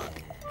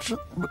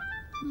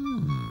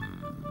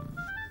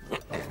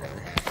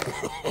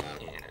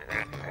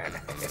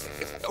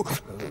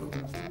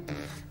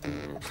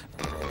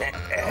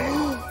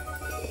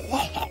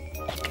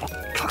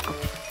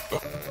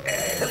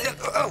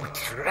 Oh,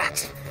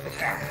 drat.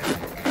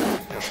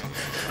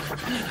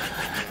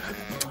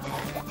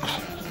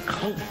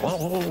 Come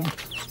on.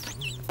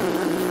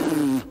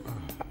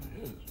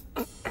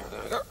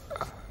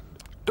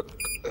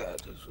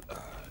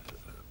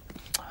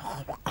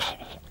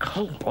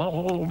 Come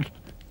on.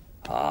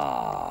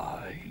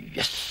 Ah,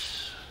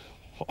 yes.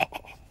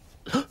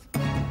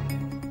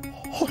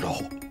 Oh no.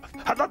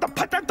 Hello.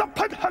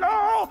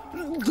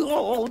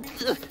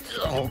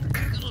 Oh,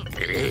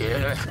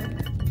 yeah.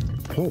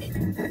 Oh.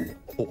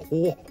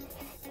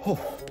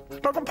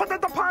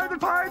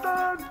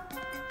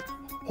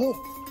 Oh.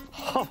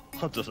 Ha,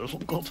 this is so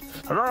good.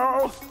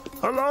 Hello.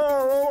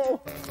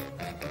 No,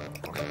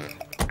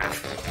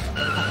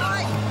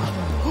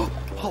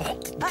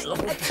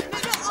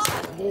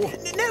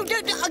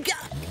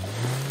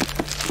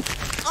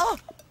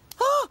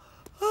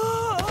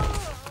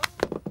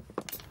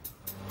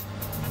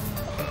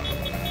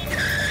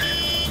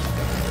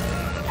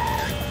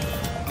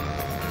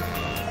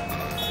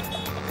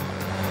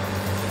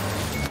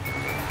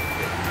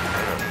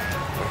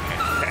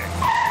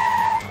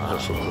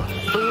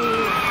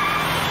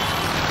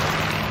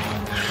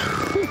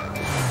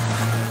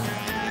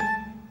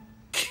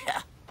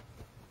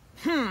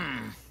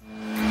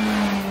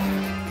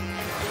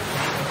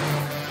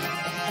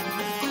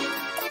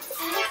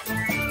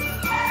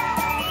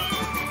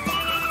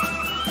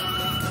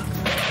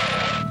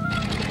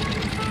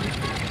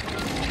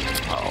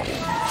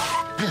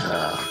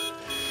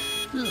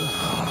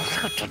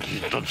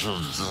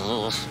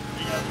 don't.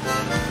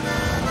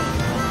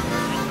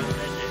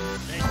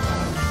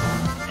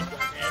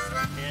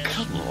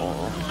 Come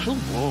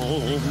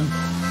on.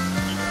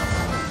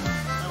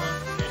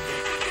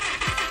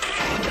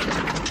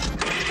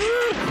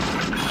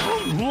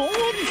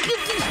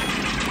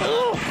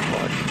 Oh,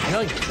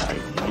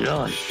 my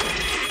gosh.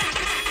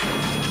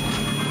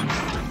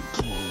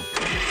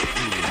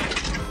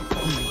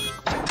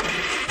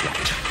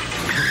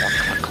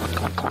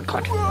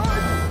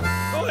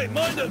 Oi,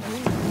 mind them!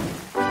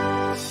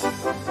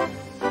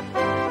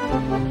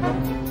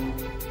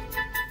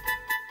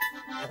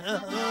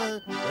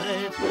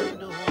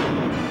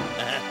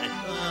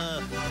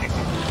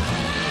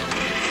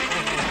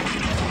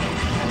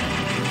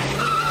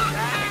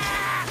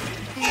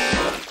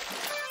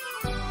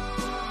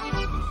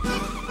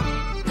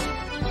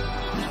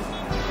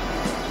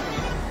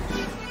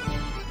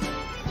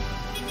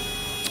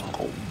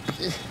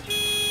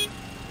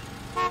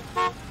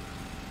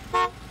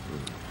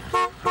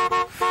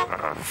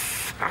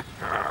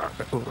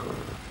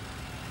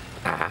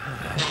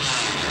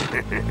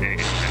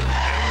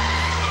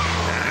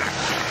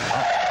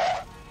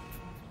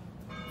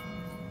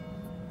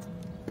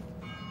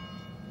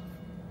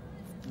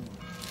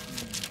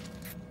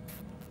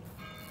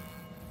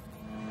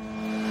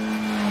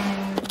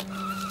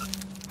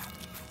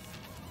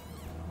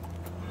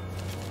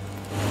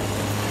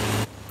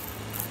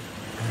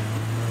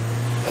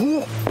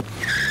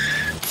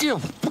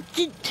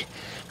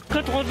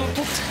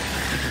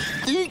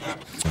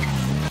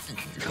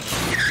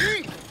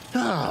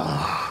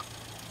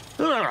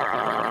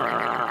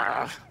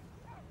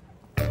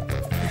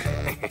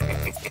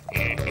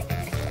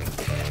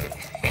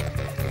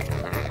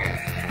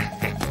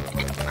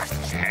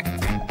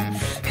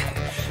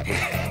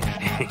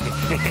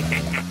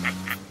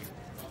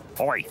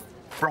 Oi,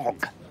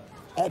 frog.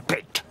 Op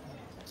it.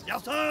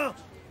 Yes, sir!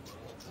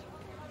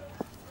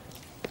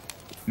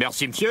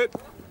 Merci, monsieur.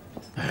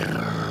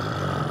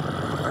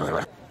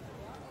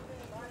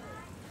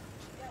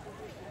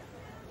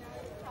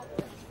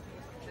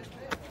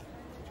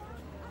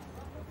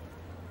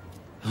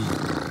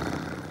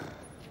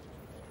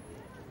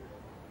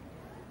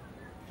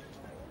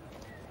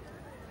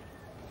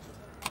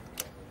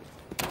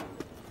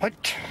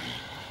 What?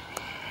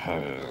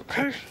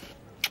 Okay.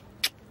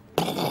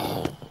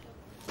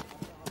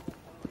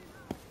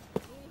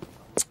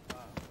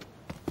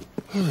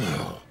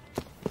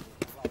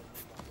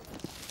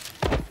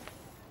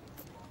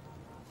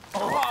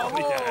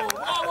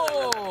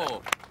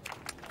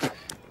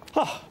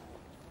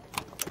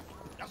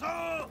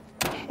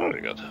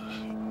 Very good.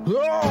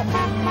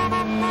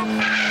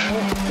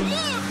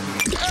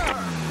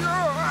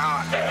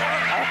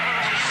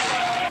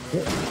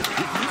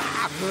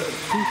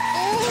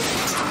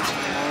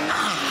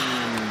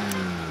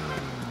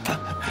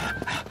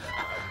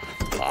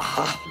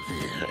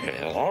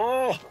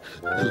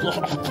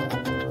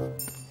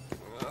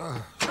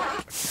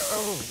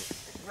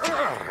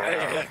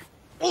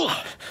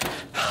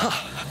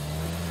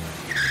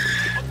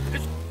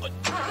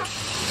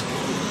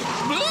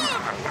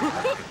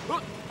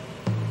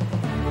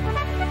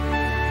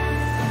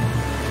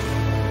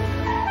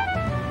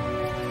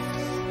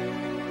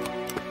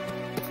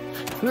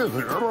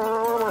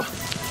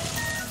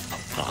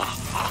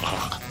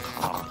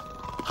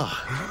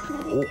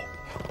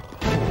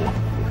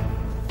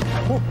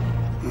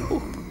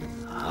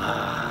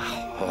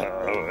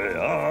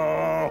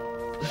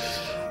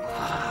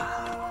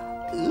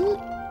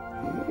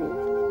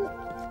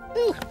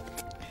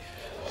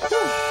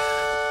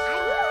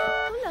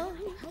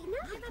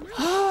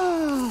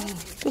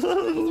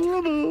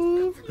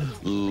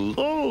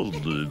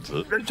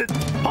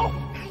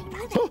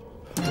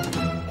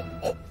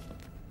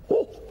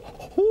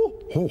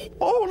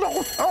 Oh, no!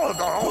 Oh,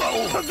 no!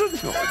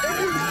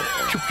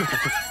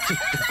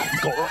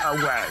 Go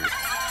away.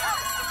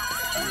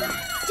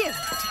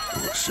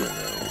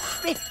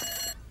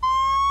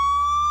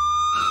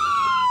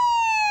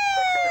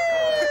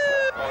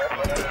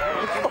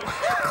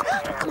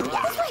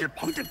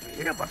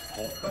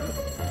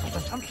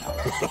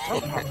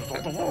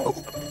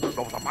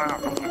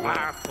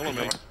 Follow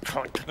me.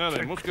 Now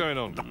then, what's going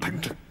on?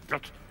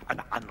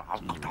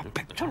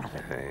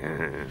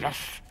 Yes.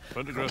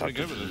 Photograph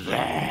again with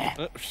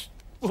this.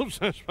 What's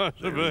that supposed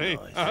to be?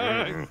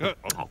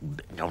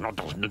 No.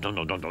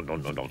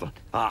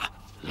 Ah,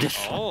 this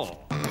one. Oh.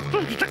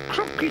 He's a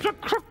crook, he's a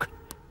crook.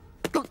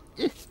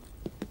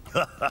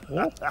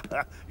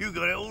 You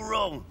got it all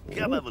wrong.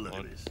 Come have a look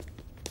at this.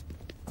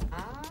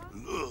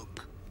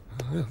 Look.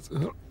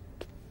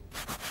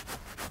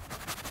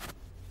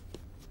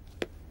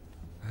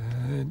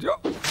 And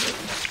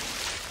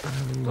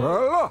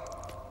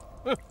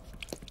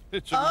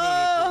It's a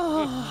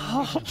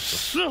miracle.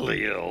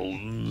 Silly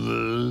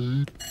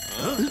old...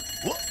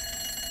 What?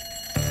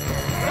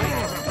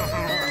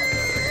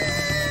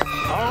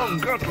 oh,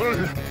 God.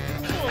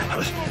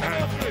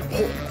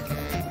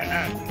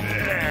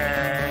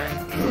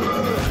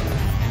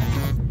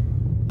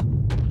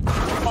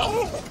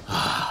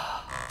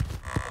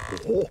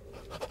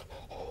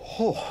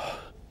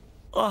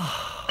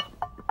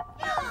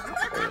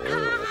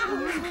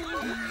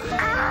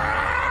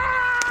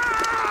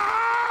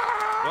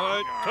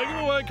 Right, take him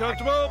away,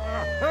 Constable.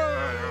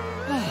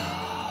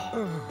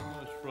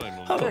 Nice frame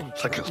on that.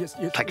 Thank you. Yes,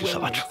 Thank you so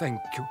much. Thank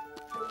you.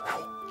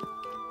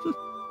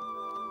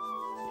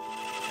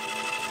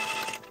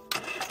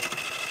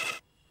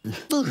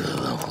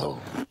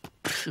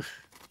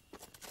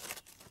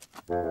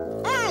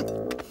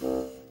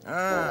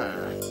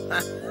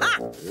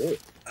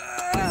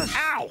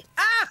 Ow!